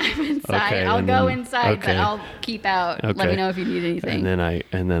 and I'm inside. okay, I'll and go then- inside, but okay. I'll keep out. Let Okay. me know if you need anything.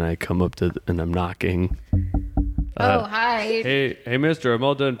 and then I come up to and I'm knocking. Oh, hi. Hey, mister, I'm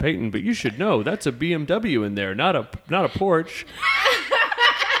all done painting, but you should know that's a BMW in there, not a porch.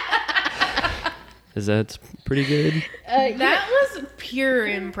 Is that pretty good? That was pure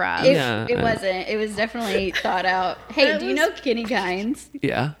improv. It wasn't. It was definitely thought out. Hey, That do you was- know Kenny Kynes?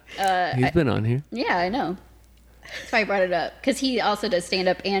 Yeah. He's been on here. Yeah, I know. That's why I brought it up. Because he also does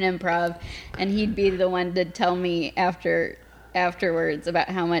stand-up and improv, and he'd be the one to tell me afterwards about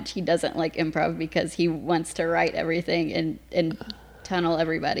how much he doesn't like improv because he wants to write everything and tunnel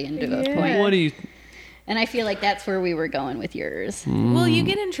everybody into a Yeah. point. What do you? And I feel like that's where we were going with yours. Will you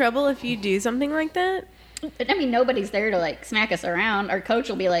get in trouble if you do something like that? But, I mean, nobody's there to like smack us around. Our coach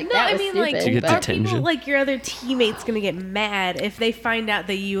will be like, No, "That I was mean, stupid." like, To get but are people, detention. like, your other teammates gonna get mad if they find out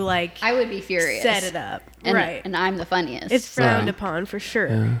that you, like, I would be furious. set it up? And, right. And I'm the funniest. It's frowned Yeah. upon for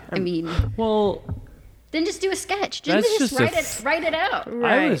sure. I mean, Well, then just do a sketch. That's Just just write it out.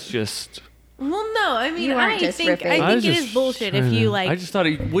 Right. I was just. Well, no, I mean, You weren't I just think ripping. I was think it just is bullshit trying if you to- like I just thought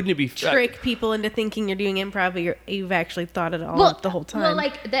wouldn't it be trick people into thinking you're doing improv, but you've actually thought it all Well, up the whole time. Well,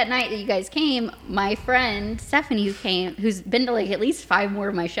 like that night that you guys came, my friend Stephanie who came, who's been to like at least 5 more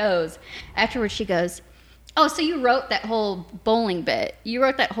of my shows, afterwards she goes, "Oh, so you wrote that whole bowling bit? You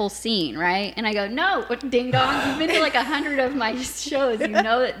wrote that whole scene, right?" And I go, "No, what ding dong! You've been to like 100 of my shows. You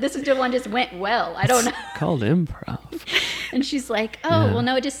know that this one just went well. I don't know." called improv. And she's like, "Oh, Yeah. well,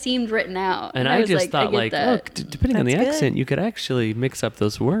 no, it just seemed written out." And I was just like, thought, get like, that. look, depending on the That's good. accent, you could actually mix up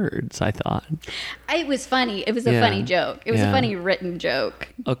those words. I thought. It was funny. It was a Yeah. funny joke. It was a Yeah. funny written joke.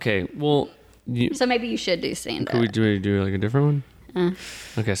 Okay, well, So maybe you should do stand up. could we do like a different one?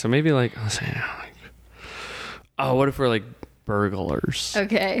 Okay, so maybe like, let's say, like, oh, what if we're like burglars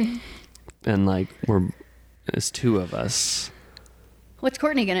Okay. and like it's 2 of us, What's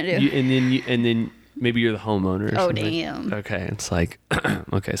Courtney gonna do? and then maybe you're the homeowner. or Oh, something. damn. Okay, it's like,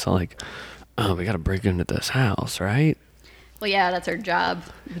 okay, so like, oh, we got to break into this house, right? Well, yeah, that's our job.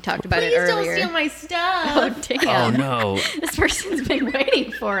 We talked about Please it don't earlier. steal my stuff. Oh, damn. Oh no, This person's been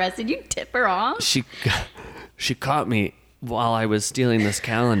waiting for us. Did you tip her off? she caught me while I was stealing this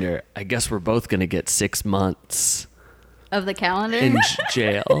calendar. I guess we're both gonna get 6 months Of the calendar? in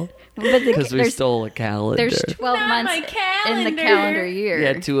jail But because we there's, stole a calendar. there's 12 Not months my in the calendar. calendar year.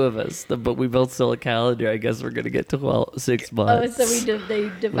 Yeah, 2 of us, but we both stole a calendar. I guess we're gonna get 6 Oh, months. so they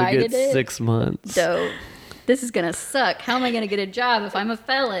we divided get it? 6 months. Dope. This is going to suck. How am I going to get a job if I'm a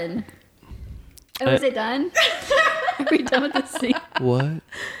felon? Oh, is it done? Are we done with this scene? What?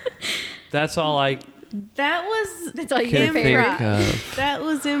 That's all I That was That's all you can can figure think out. of. that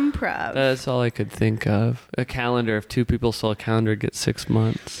was improv. That's all I could think of. A calendar. If 2 people stole a calendar, get 6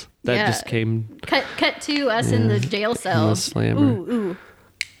 months. That Yeah. just came Cut to us in the jail in the cell. slammer. ooh.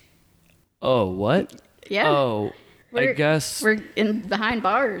 Oh, what? Yeah. Oh, I We're- guess. We're in behind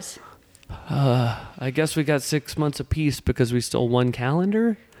bars. I guess we got 6 months apiece because we stole 1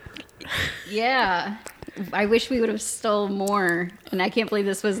 calendar. Yeah. I wish we would have stole more. And I can't believe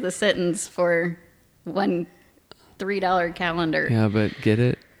this was the sentence for one $3 calendar. Yeah, but get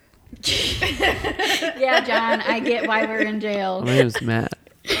it? Yeah, John, I get why we're in jail. My name is Matt.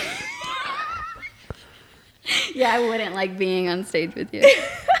 Yeah, I wouldn't like being on stage with you.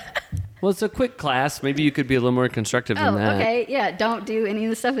 Well, it's a quick class. Maybe you could be a little more constructive Oh, than that. okay. Yeah, don't do any of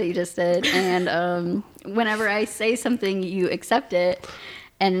the stuff that you just did. And whenever I say something, you accept it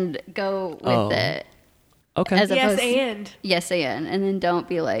and go with Oh. it. Okay. As Yes, opposed- and Yes, and then don't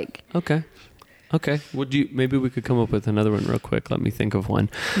be like, Okay. Okay. Would you? Maybe we could come up with another one real quick. Let me think of one.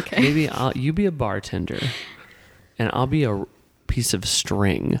 Okay. Maybe you be a bartender, and I'll be a piece of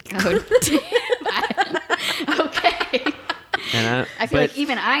string. oh, damn. Okay. And I feel like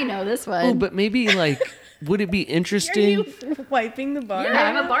even I know this one. oh, but maybe like, would it be are interesting? you wiping the bar? yeah,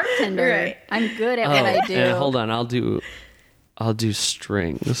 I'm a bartender. Right. I'm good at what I do. And hold on. I'll do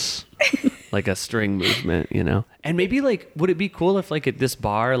strings, like a string movement, you know. And maybe like, would it be cool if like at this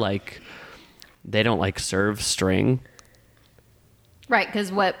bar like they don't like serve string? Right,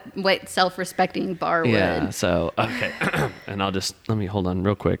 because what self-respecting bar would. Yeah. So okay, and let me hold on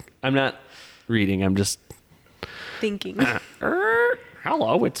real quick. I'm not reading. I'm just Thinking.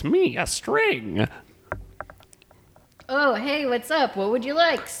 hello, it's me, a string. Oh, hey, what's up? What would you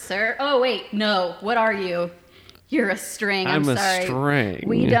like, sir? Oh, wait, no. What are you? You're a string. I'm a sorry. string.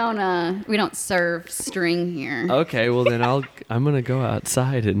 We don't serve string here. Okay, well then I'm gonna go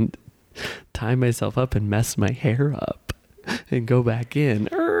outside and tie myself up and mess my hair up and go back in.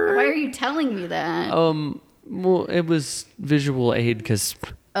 Why are you telling me that? Well, it was visual aid because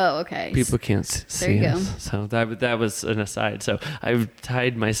Oh, okay. people can't see you us. go. So that was an aside. So I've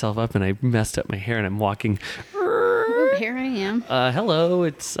tied myself up and I messed up my hair and I'm walking. Ooh, here I am. Hello,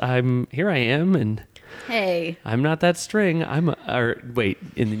 here I am, and Hey. I'm not that string. Wait,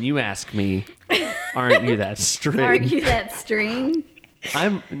 and then you ask me, aren't you that string? Aren't you that string?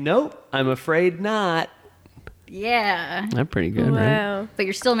 Nope, I'm afraid not. Yeah. I'm pretty good, right? Wow. But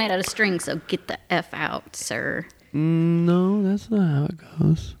you're still made out of string, so get the F out, sir. No, that's not how it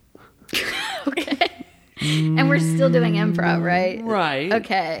goes. Okay. And we're still doing improv, right? Right.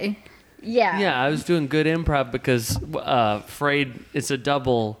 Okay. Yeah. Yeah, I was doing good improv because afraid it's a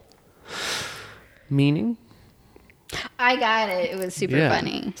double meaning. I got it. It was super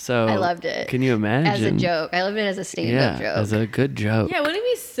funny. So I loved it. Can you imagine? As a joke. I loved it as a stand-up joke. as a good joke. Yeah, wouldn't it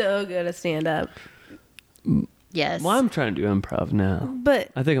be so good at stand up? Yes. Well, I'm trying to do improv now.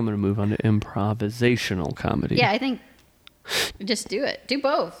 But I think I'm going to move on to improvisational comedy. Yeah, I think just do it. Do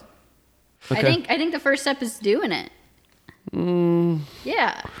both. Okay. I think the first step is doing it.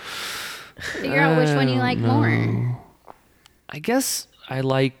 Yeah. Figure out which one you like more. I guess I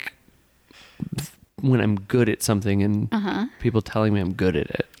like when I'm good at something and people telling me I'm good at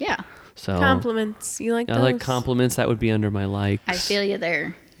it. Yeah. So compliments. You like I those? like compliments. That would be under my likes. I feel you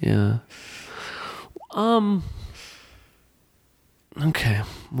there. Yeah. Okay.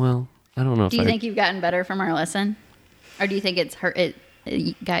 Well, I don't know if Do you think you've gotten better from our lesson? Or do you think it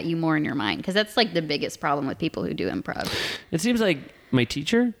got you more in your mind? Because that's like the biggest problem with people who do improv. It seems like my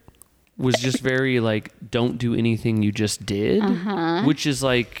teacher was just very like, don't do anything you just did, which is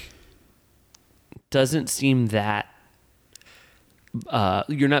like, doesn't seem that,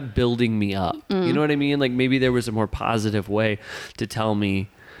 you're not building me up. You know what I mean? Like maybe there was a more positive way to tell me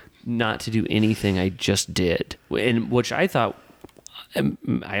not to do anything I just did, and which I thought,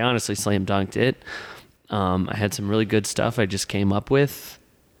 I honestly slam dunked it. I had some really good stuff I just came up with.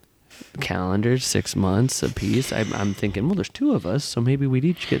 Calendars, 6 months a piece. I'm thinking, well, there's two of us, so maybe we'd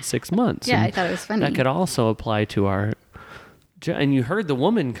each get 6 months. Yeah, And I thought it was funny. That could also apply to our. And you heard the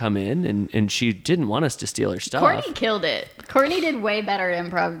woman come in, and she didn't want us to steal her stuff. Courtney killed it. Courtney did way better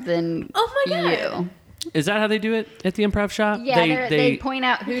improv than Oh my God. you. Is that how they do it at the improv shop? Yeah, they point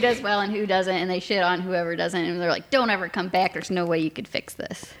out who does well and who doesn't, and they shit on whoever doesn't, and they're like, don't ever come back. There's no way you could fix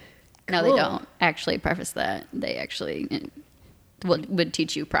this. No, they Cool. don't actually preface that. They actually would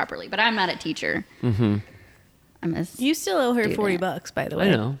teach you properly. But I'm not a teacher. Mm-hmm. You still owe her do $40, that. by the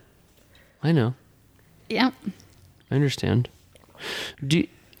way. I know. Yeah. I understand. Do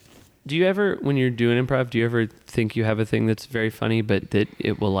you ever, when you're doing improv, do you ever think you have a thing that's very funny, but that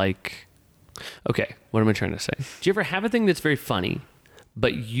it will like... Okay, what am I trying to say? Do you ever have a thing that's very funny,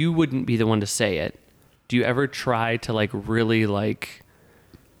 but you wouldn't be the one to say it? Do you ever try to like really like,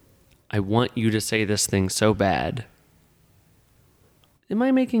 I want you to say this thing so bad? Am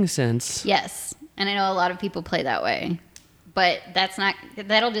I making sense? Yes. And I know a lot of people play that way. But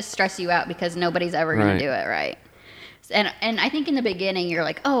that'll just stress you out because nobody's ever going Right. to do it right. And I think in the beginning you're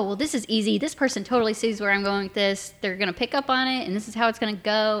like, oh, well, this is easy. This person totally sees where I'm going with this. They're going to pick up on it, and this is how it's going to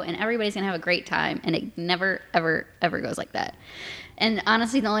go, and everybody's going to have a great time. And it never, ever, ever goes like that. And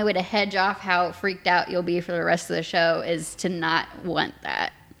honestly, the only way to hedge off how freaked out you'll be for the rest of the show is to not want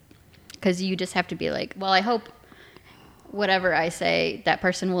that. Because you just have to be like, well, I hope whatever I say, that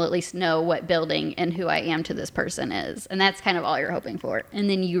person will at least know what building and who I am to this person is. And that's kind of all you're hoping for. And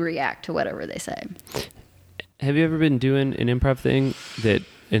then you react to whatever they say. Have you ever been doing an improv thing that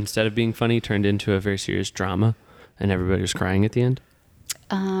instead of being funny turned into a very serious drama and everybody was crying at the end?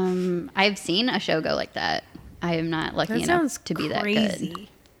 I've seen a show go like that. I am not lucky That enough sounds to be crazy. that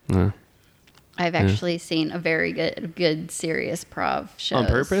good. No. I've actually seen a very good serious prov show. On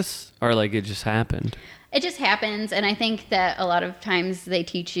purpose? Or like it just happened? It just happens, and I think that a lot of times they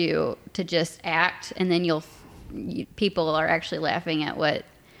teach you to just act, and then people are actually laughing at what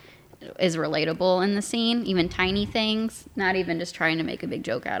is relatable in the scene, even tiny things, not even just trying to make a big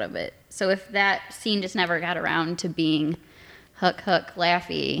joke out of it. So if that scene just never got around to being hook,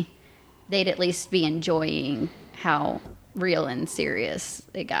 laughy, they'd at least be enjoying how real and serious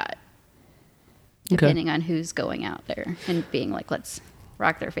it got. depending on who's going out there and being like, let's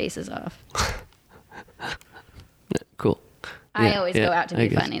rock their faces off. Cool. I always go out to be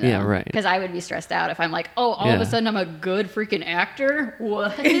funny, though. Yeah, right. Because I would be stressed out if I'm like, oh, all of a sudden I'm a good freaking actor?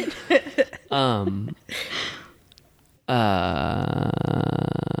 What? I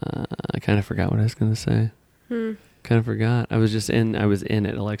kind of forgot what I was going to say. Kind of forgot. I was in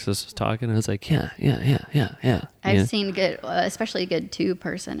it. Alexis was talking. I was like, yeah. I've seen good, especially good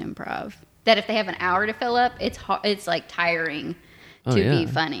 2-person improv. That if they have an hour to fill up, it's like tiring to be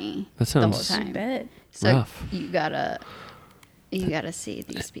funny That sounds the whole time. Bet. So rough. you gotta see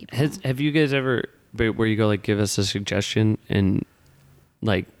these people. Have you guys ever where you go like give us a suggestion and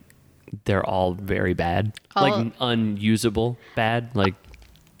like they're all very bad, like unusable bad, like?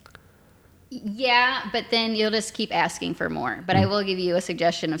 Yeah, but then you'll just keep asking for more. But I will give you a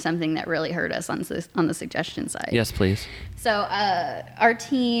suggestion of something that really hurt us on the suggestion side. Yes, please. So our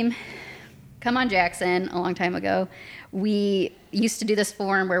team, Come On Jackson, a long time ago, we used to do this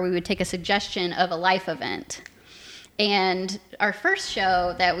form where we would take a suggestion of a life event. And our first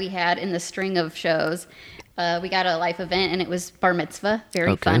show that we had in the string of shows, we got a life event, and it was bar mitzvah.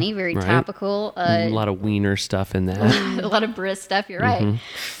 Very funny, very topical. A lot of wiener stuff in that. A lot of bris stuff, you're right.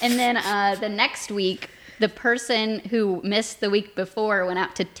 And then the next week, the person who missed the week before went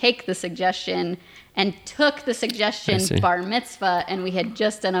out to take the suggestion and took the suggestion bar mitzvah, and we had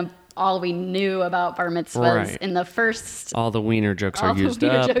just done all we knew about bar mitzvahs in the first. All the wiener jokes are used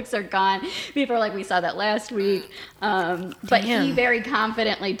up. All the up. wiener jokes are gone. People are like, we saw that last week. But he very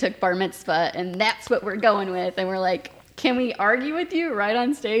confidently took bar mitzvah, and that's what we're going with. And we're like, can we argue with you right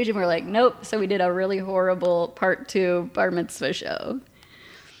on stage? And we're like, nope. So we did a really horrible part 2 bar mitzvah show.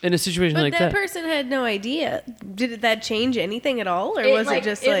 In a situation like that. But that person had no idea. Did that change anything at all? Or was it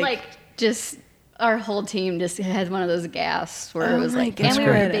just our whole team just had one of those gasps where it was like, and we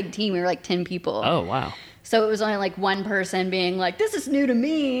were a big team. We were like 10 people. Oh, wow. So it was only like one person being like, this is new to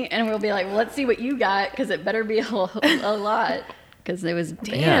me. And we'll be like, well, let's see what you got, because it better be a lot. Because it was,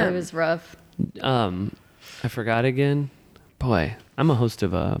 it was rough. I forgot again. Boy, I'm a host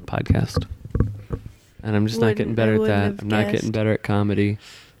of a podcast. And I'm just not getting better at that. I'm not getting better at comedy.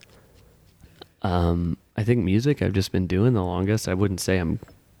 I think music I've just been doing the longest. I wouldn't say I'm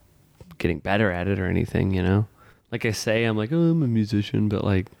getting better at it or anything, you know? Like I say, I'm like, oh, I'm a musician, but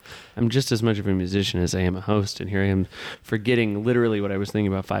like, I'm just as much of a musician as I am a host. And here I am forgetting literally what I was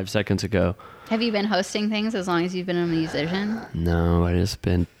thinking about 5 seconds ago. Have you been hosting things as long as you've been a musician? No, it's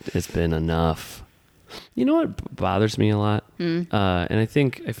been enough. You know what bothers me a lot? And I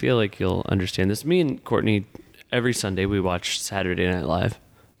feel like you'll understand this. Me and Courtney, every Sunday we watch Saturday Night Live,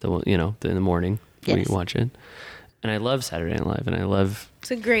 in the morning we watch it. And I love Saturday Night Live, and I love...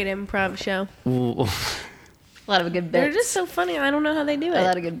 It's a great improv show. A lot of good bits. They're just so funny. I don't know how they do it. A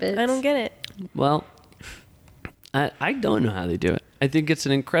lot of good bits. I don't get it. Well, I don't know how they do it. I think it's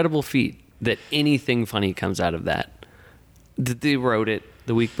an incredible feat that anything funny comes out of that. That they wrote it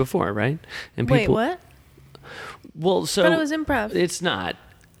the week before, right? And wait, what? Well, so... I thought it was improv. It's not.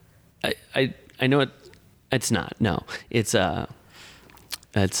 I know it... It's not. No. It's...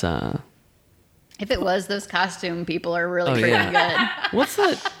 If it was, those costume people are really pretty good. What's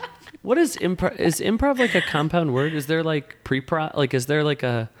that? What is improv? Is improv like a compound word? Is there like pre-prov? Like, is there like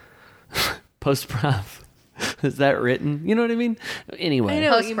a post-prov? Is that written? You know what I mean? Anyway. I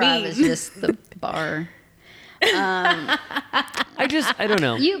know what you mean. Post-prov is just the bar. I don't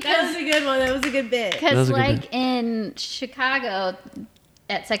know. That was a good one. That was a good bit. Because like in Chicago...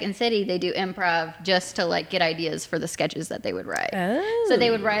 At Second City, they do improv just to like get ideas for the sketches that they would write. Oh. So they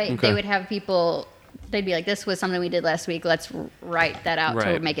would write. They would have people. They'd be like, "This was something we did last week. Let's write that out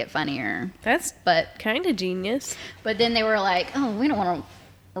to make it funnier." That's kind of genius. But then they were like, "Oh, we don't want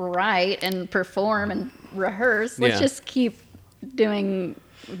to write and perform and rehearse. Let's just keep doing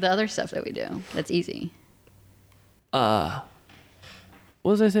the other stuff that we do. That's easy." What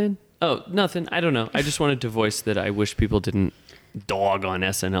was I saying? Oh, nothing. I don't know. I just wanted to voice that I wish people didn't dog on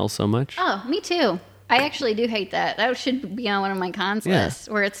SNL so much. Oh, me too. I actually do hate that. That should be on one of my cons lists,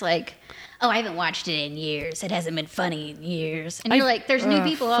 where it's like, oh, I haven't watched it in years. It hasn't been funny in years. And you're like, there's new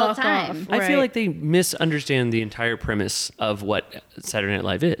people all the time. I feel like they misunderstand the entire premise of what Saturday Night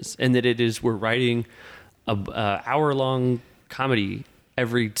Live is, and that it is we're writing a hour-long comedy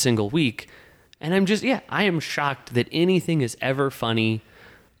every single week. And I'm just, I am shocked that anything is ever funny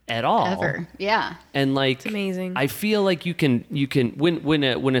at all. Ever. Yeah. And like, it's amazing. I feel like you can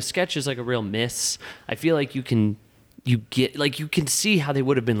when a sketch is like a real miss, I feel like you can see how they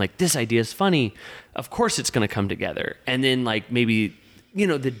would have been like, this idea is funny. Of course it's going to come together. And then like maybe,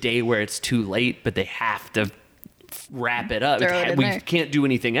 the day where it's too late, but they have to wrap it up. We can't do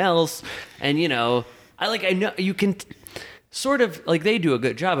anything else. And, you know, I know you can sort of, like, they do a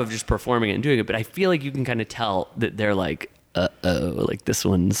good job of just performing it and doing it, but I feel like you can kind of tell that they're like, like this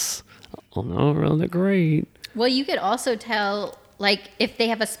one's not really great. Well, you could also tell, like, if they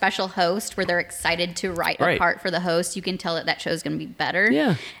have a special host where they're excited to write a part for the host, you can tell that show's going to be better.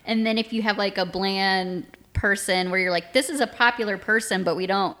 Yeah. And then if you have, like, a bland person where you're like, this is a popular person, but we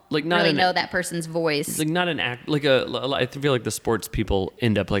don't really know that person's voice. Like, not an act, like I feel like the sports people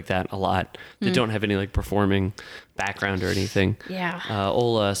end up like that a lot. That don't have any, like, performing background or anything. Yeah.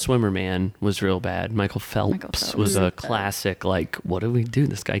 Old swimmer man was real bad. Michael Phelps was a classic, like, what do we do?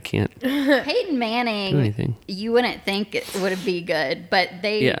 This guy can't Peyton Manning, do anything. You wouldn't think it would be good, but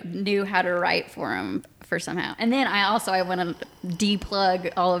they knew how to write for him for somehow. And then I want to de-plug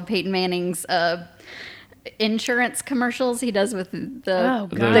all of Peyton Manning's insurance commercials he does with the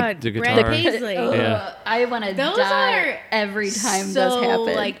guitar. Brad Paisley. I want to die every time those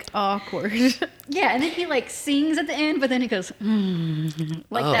happen. Like awkward. Yeah, and then he like sings at the end, but then he goes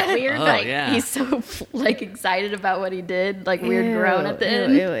like that weird. He's so like excited about what he did, like weird groan at the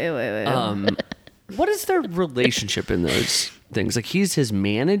end. What is their relationship in those things? Like, he's his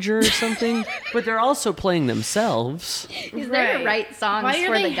manager or something, but they're also playing themselves. He's there to write songs for the guy.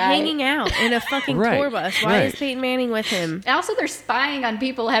 Why are they hanging out in a fucking tour bus? Why is Peyton Manning with him? Also, they're spying on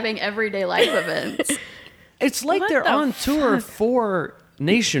people having everyday life events. It's like they're on tour for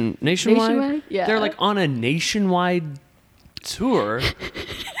nationwide. Yeah. They're like on a nationwide tour.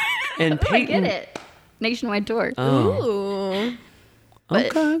 And Peyton, I get it. Nationwide tour. Ooh.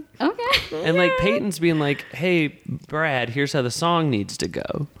 Okay. And like Yeah. Peyton's being like, hey, Brad, here's how the song needs to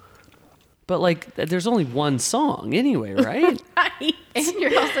go. But like, there's only one song anyway, right? Right. And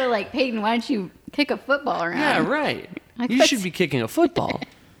you're also like, Peyton, why don't you kick a football around? Yeah, right. You should be kicking a football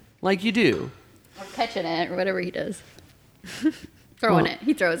like you do. Or catching it or whatever he does. Throwing it.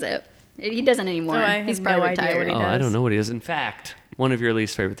 He throws it. He doesn't anymore. He's probably retired. Oh, I don't know what he is. In fact, one of your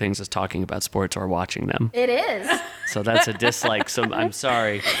least favorite things is talking about sports or watching them. It is. So that's a dislike. So I'm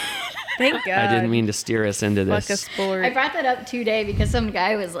sorry. Thank God. I didn't mean to steer us into this. Fuck a sport. I brought that up today because some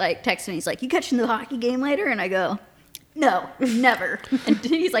guy was like texting me. He's like, you catching the hockey game later? And I go, no, never. And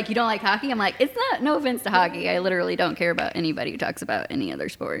he's like, you don't like hockey? I'm like, it's not, no offense to hockey. I literally don't care about anybody who talks about any other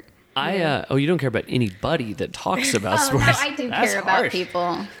sport. You don't care about anybody that talks about sports. No, I do care about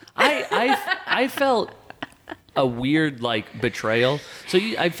people. I felt a weird like betrayal. So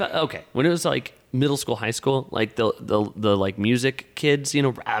I felt okay when it was like middle school, high school, like the like music kids, you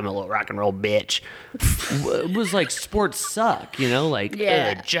know, I'm a little rock and roll bitch. It was like sports suck, you know, like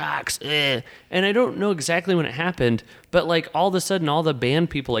jocks. And I don't know exactly when it happened, but like all of a sudden, all the band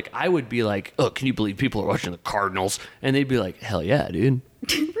people, like I would be like, oh, can you believe people are watching the Cardinals? And they'd be like, hell yeah, dude.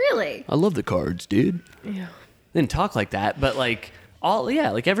 Really? I love the Cards, dude. Yeah. They didn't talk like that, but like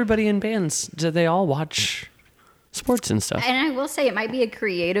like everybody in bands, they all watch sports and stuff. And I will say it might be a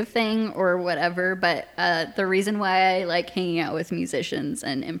creative thing or whatever, but the reason why I like hanging out with musicians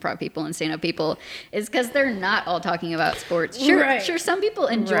and improv people and stand-up people is because they're not all talking about sports. Sure, some people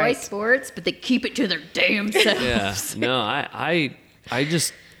enjoy sports, but they keep it to their damn selves. Yeah, no, I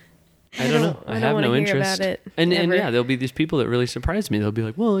don't know. I have no interest. About it and yeah, there'll be these people that really surprise me. They'll be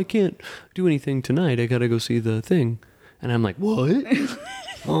like, well, I can't do anything tonight. I gotta go see the thing. And I'm like, what?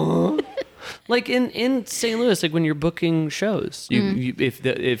 Like in St. Louis, like when you're booking shows,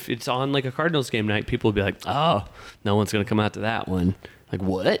 if it's on like a Cardinals game night, people will be like, oh, no one's gonna come out to that one. Like,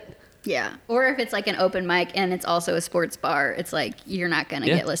 what? Yeah. Or if it's like an open mic and it's also a sports bar, it's like you're not gonna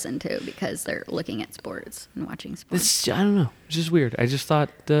get listened to because they're looking at sports and watching sports. I don't know. It's just weird. I just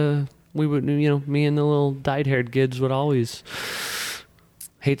thought we would, you know, me and the little dyed-haired kids would always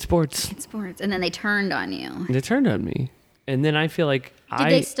hate sports. And then they turned on you. They turned on me. And then I feel like Did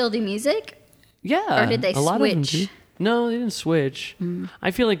they still do music? Yeah. Or did they a lot switch? Of them did. No, they didn't switch.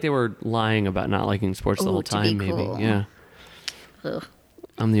 I feel like they were lying about not liking sports the whole time, maybe. Cool. Yeah. Ugh.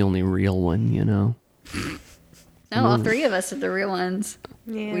 I'm the only real one, you know. No, all three of us are the real ones.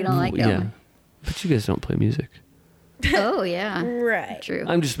 Yeah. We don't like them. Yeah. But you guys don't play music. Oh, yeah. Right. True.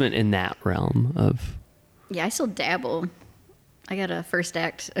 I'm just meant in that realm of... Yeah, I still dabble. I got a first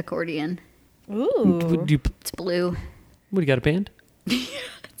act accordion. Ooh. It's blue. What, you got a band?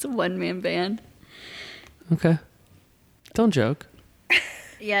 It's a one-man band. Okay. Don't joke.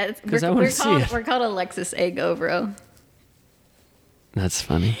 Yeah, we're called Alexis A. Govro. That's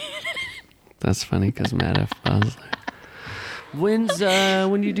funny. That's funny because Matt F. Bosler. When's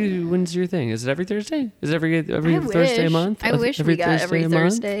your thing? Is it every Thursday? Is it every Thursday a month? I wish we got every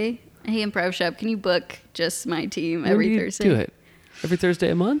Thursday. Hey, Improv Shop, can you book just my team every Thursday? Do it every Thursday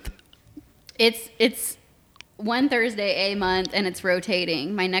a month. It's one Thursday a month, and it's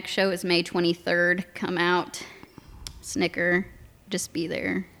rotating. My next show is May 23rd. Come out, snicker, just be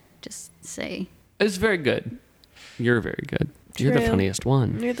there, just say. It's very good. You're very good. True. You're the funniest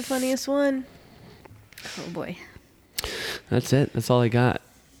one. You're the funniest one. Oh boy. That's it. That's all I got.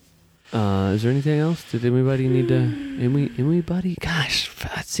 Is there anything else? Did anybody need to? Anybody? Gosh,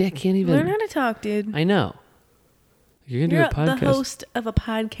 see, I can't even. Learn how to talk, dude. I know. You're gonna do a podcast. The host of a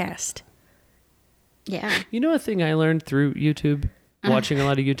podcast. Yeah. You know a thing I learned through YouTube, watching a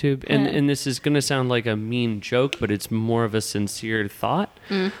lot of YouTube, and this is gonna sound like a mean joke, but it's more of a sincere thought.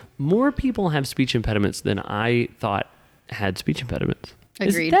 More people have speech impediments than I thought had speech impediments.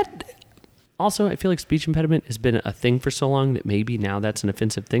 Agreed. Also, I feel like speech impediment has been a thing for so long that maybe now that's an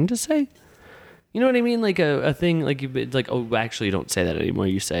offensive thing to say. You know what I mean? Like a thing, like you've like, oh, actually, you don't say that anymore.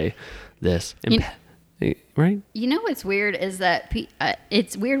 You say this. Right? You know what's weird is that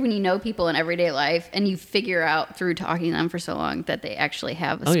it's weird when you know people in everyday life and you figure out through talking to them for so long that they actually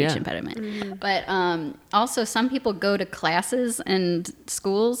have a speech impediment. Mm-hmm. But also, some people go to classes and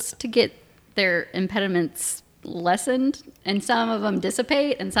schools to get their impediments lessened, and some of them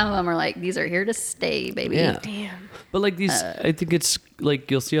dissipate, and some of them are like, these are here to stay, baby. Yeah. Damn. But like these, I think it's like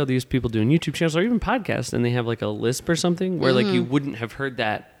you'll see all these people doing YouTube channels or even podcasts, and they have like a lisp or something where like you wouldn't have heard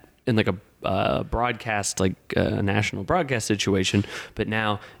that in like a broadcast, like a national broadcast situation, but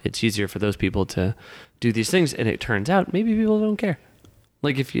now it's easier for those people to do these things, and it turns out maybe people don't care.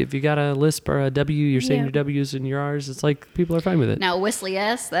 Like if you got a lisp or a W, you're saying your W's and your R's, it's like people are fine with it. Now Whistly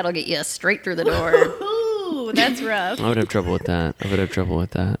S, that'll get you straight through the door. Ooh, that's rough. I would have trouble with that.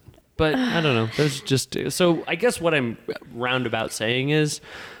 But I don't know. There's just so I guess what I'm roundabout saying is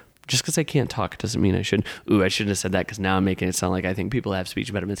just because I can't talk doesn't mean I shouldn't. I shouldn't have said that because now I'm making it sound like I think people who have speech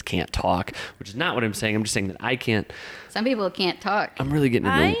impediments can't talk, which is not what I'm saying. I'm just saying that I can't. Some people can't talk. I'm really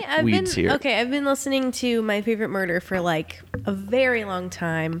getting into weeds here. Okay, I've been listening to My Favorite Murder for like a very long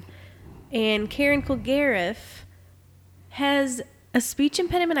time, and Karen Kilgariff has a speech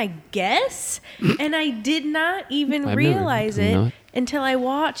impediment, I guess, and I did not even realize it until I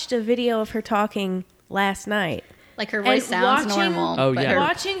watched a video of her talking last night. Like her voice sounds normal. Oh, yeah.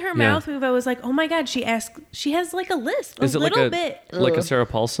 Watching her mouth move, I was like, oh my God, she has like a lisp. Is it little like bit. Like a Sarah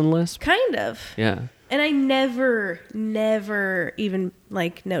Paulson lisp? Kind of. Yeah. And I never even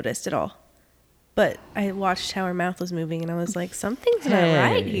like noticed at all. But I watched how her mouth was moving, and I was like, something's not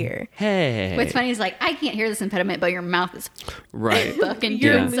right here. Hey. What's funny is like, I can't hear this impediment, but your mouth is right. fucking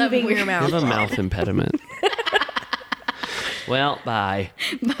You're doing moving your mouth. You have a mouth impediment. Well, bye.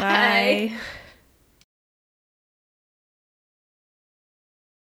 Bye.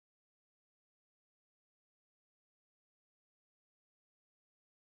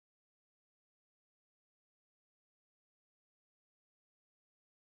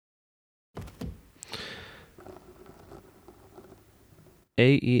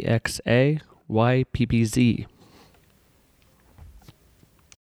 AEXAYPPZ.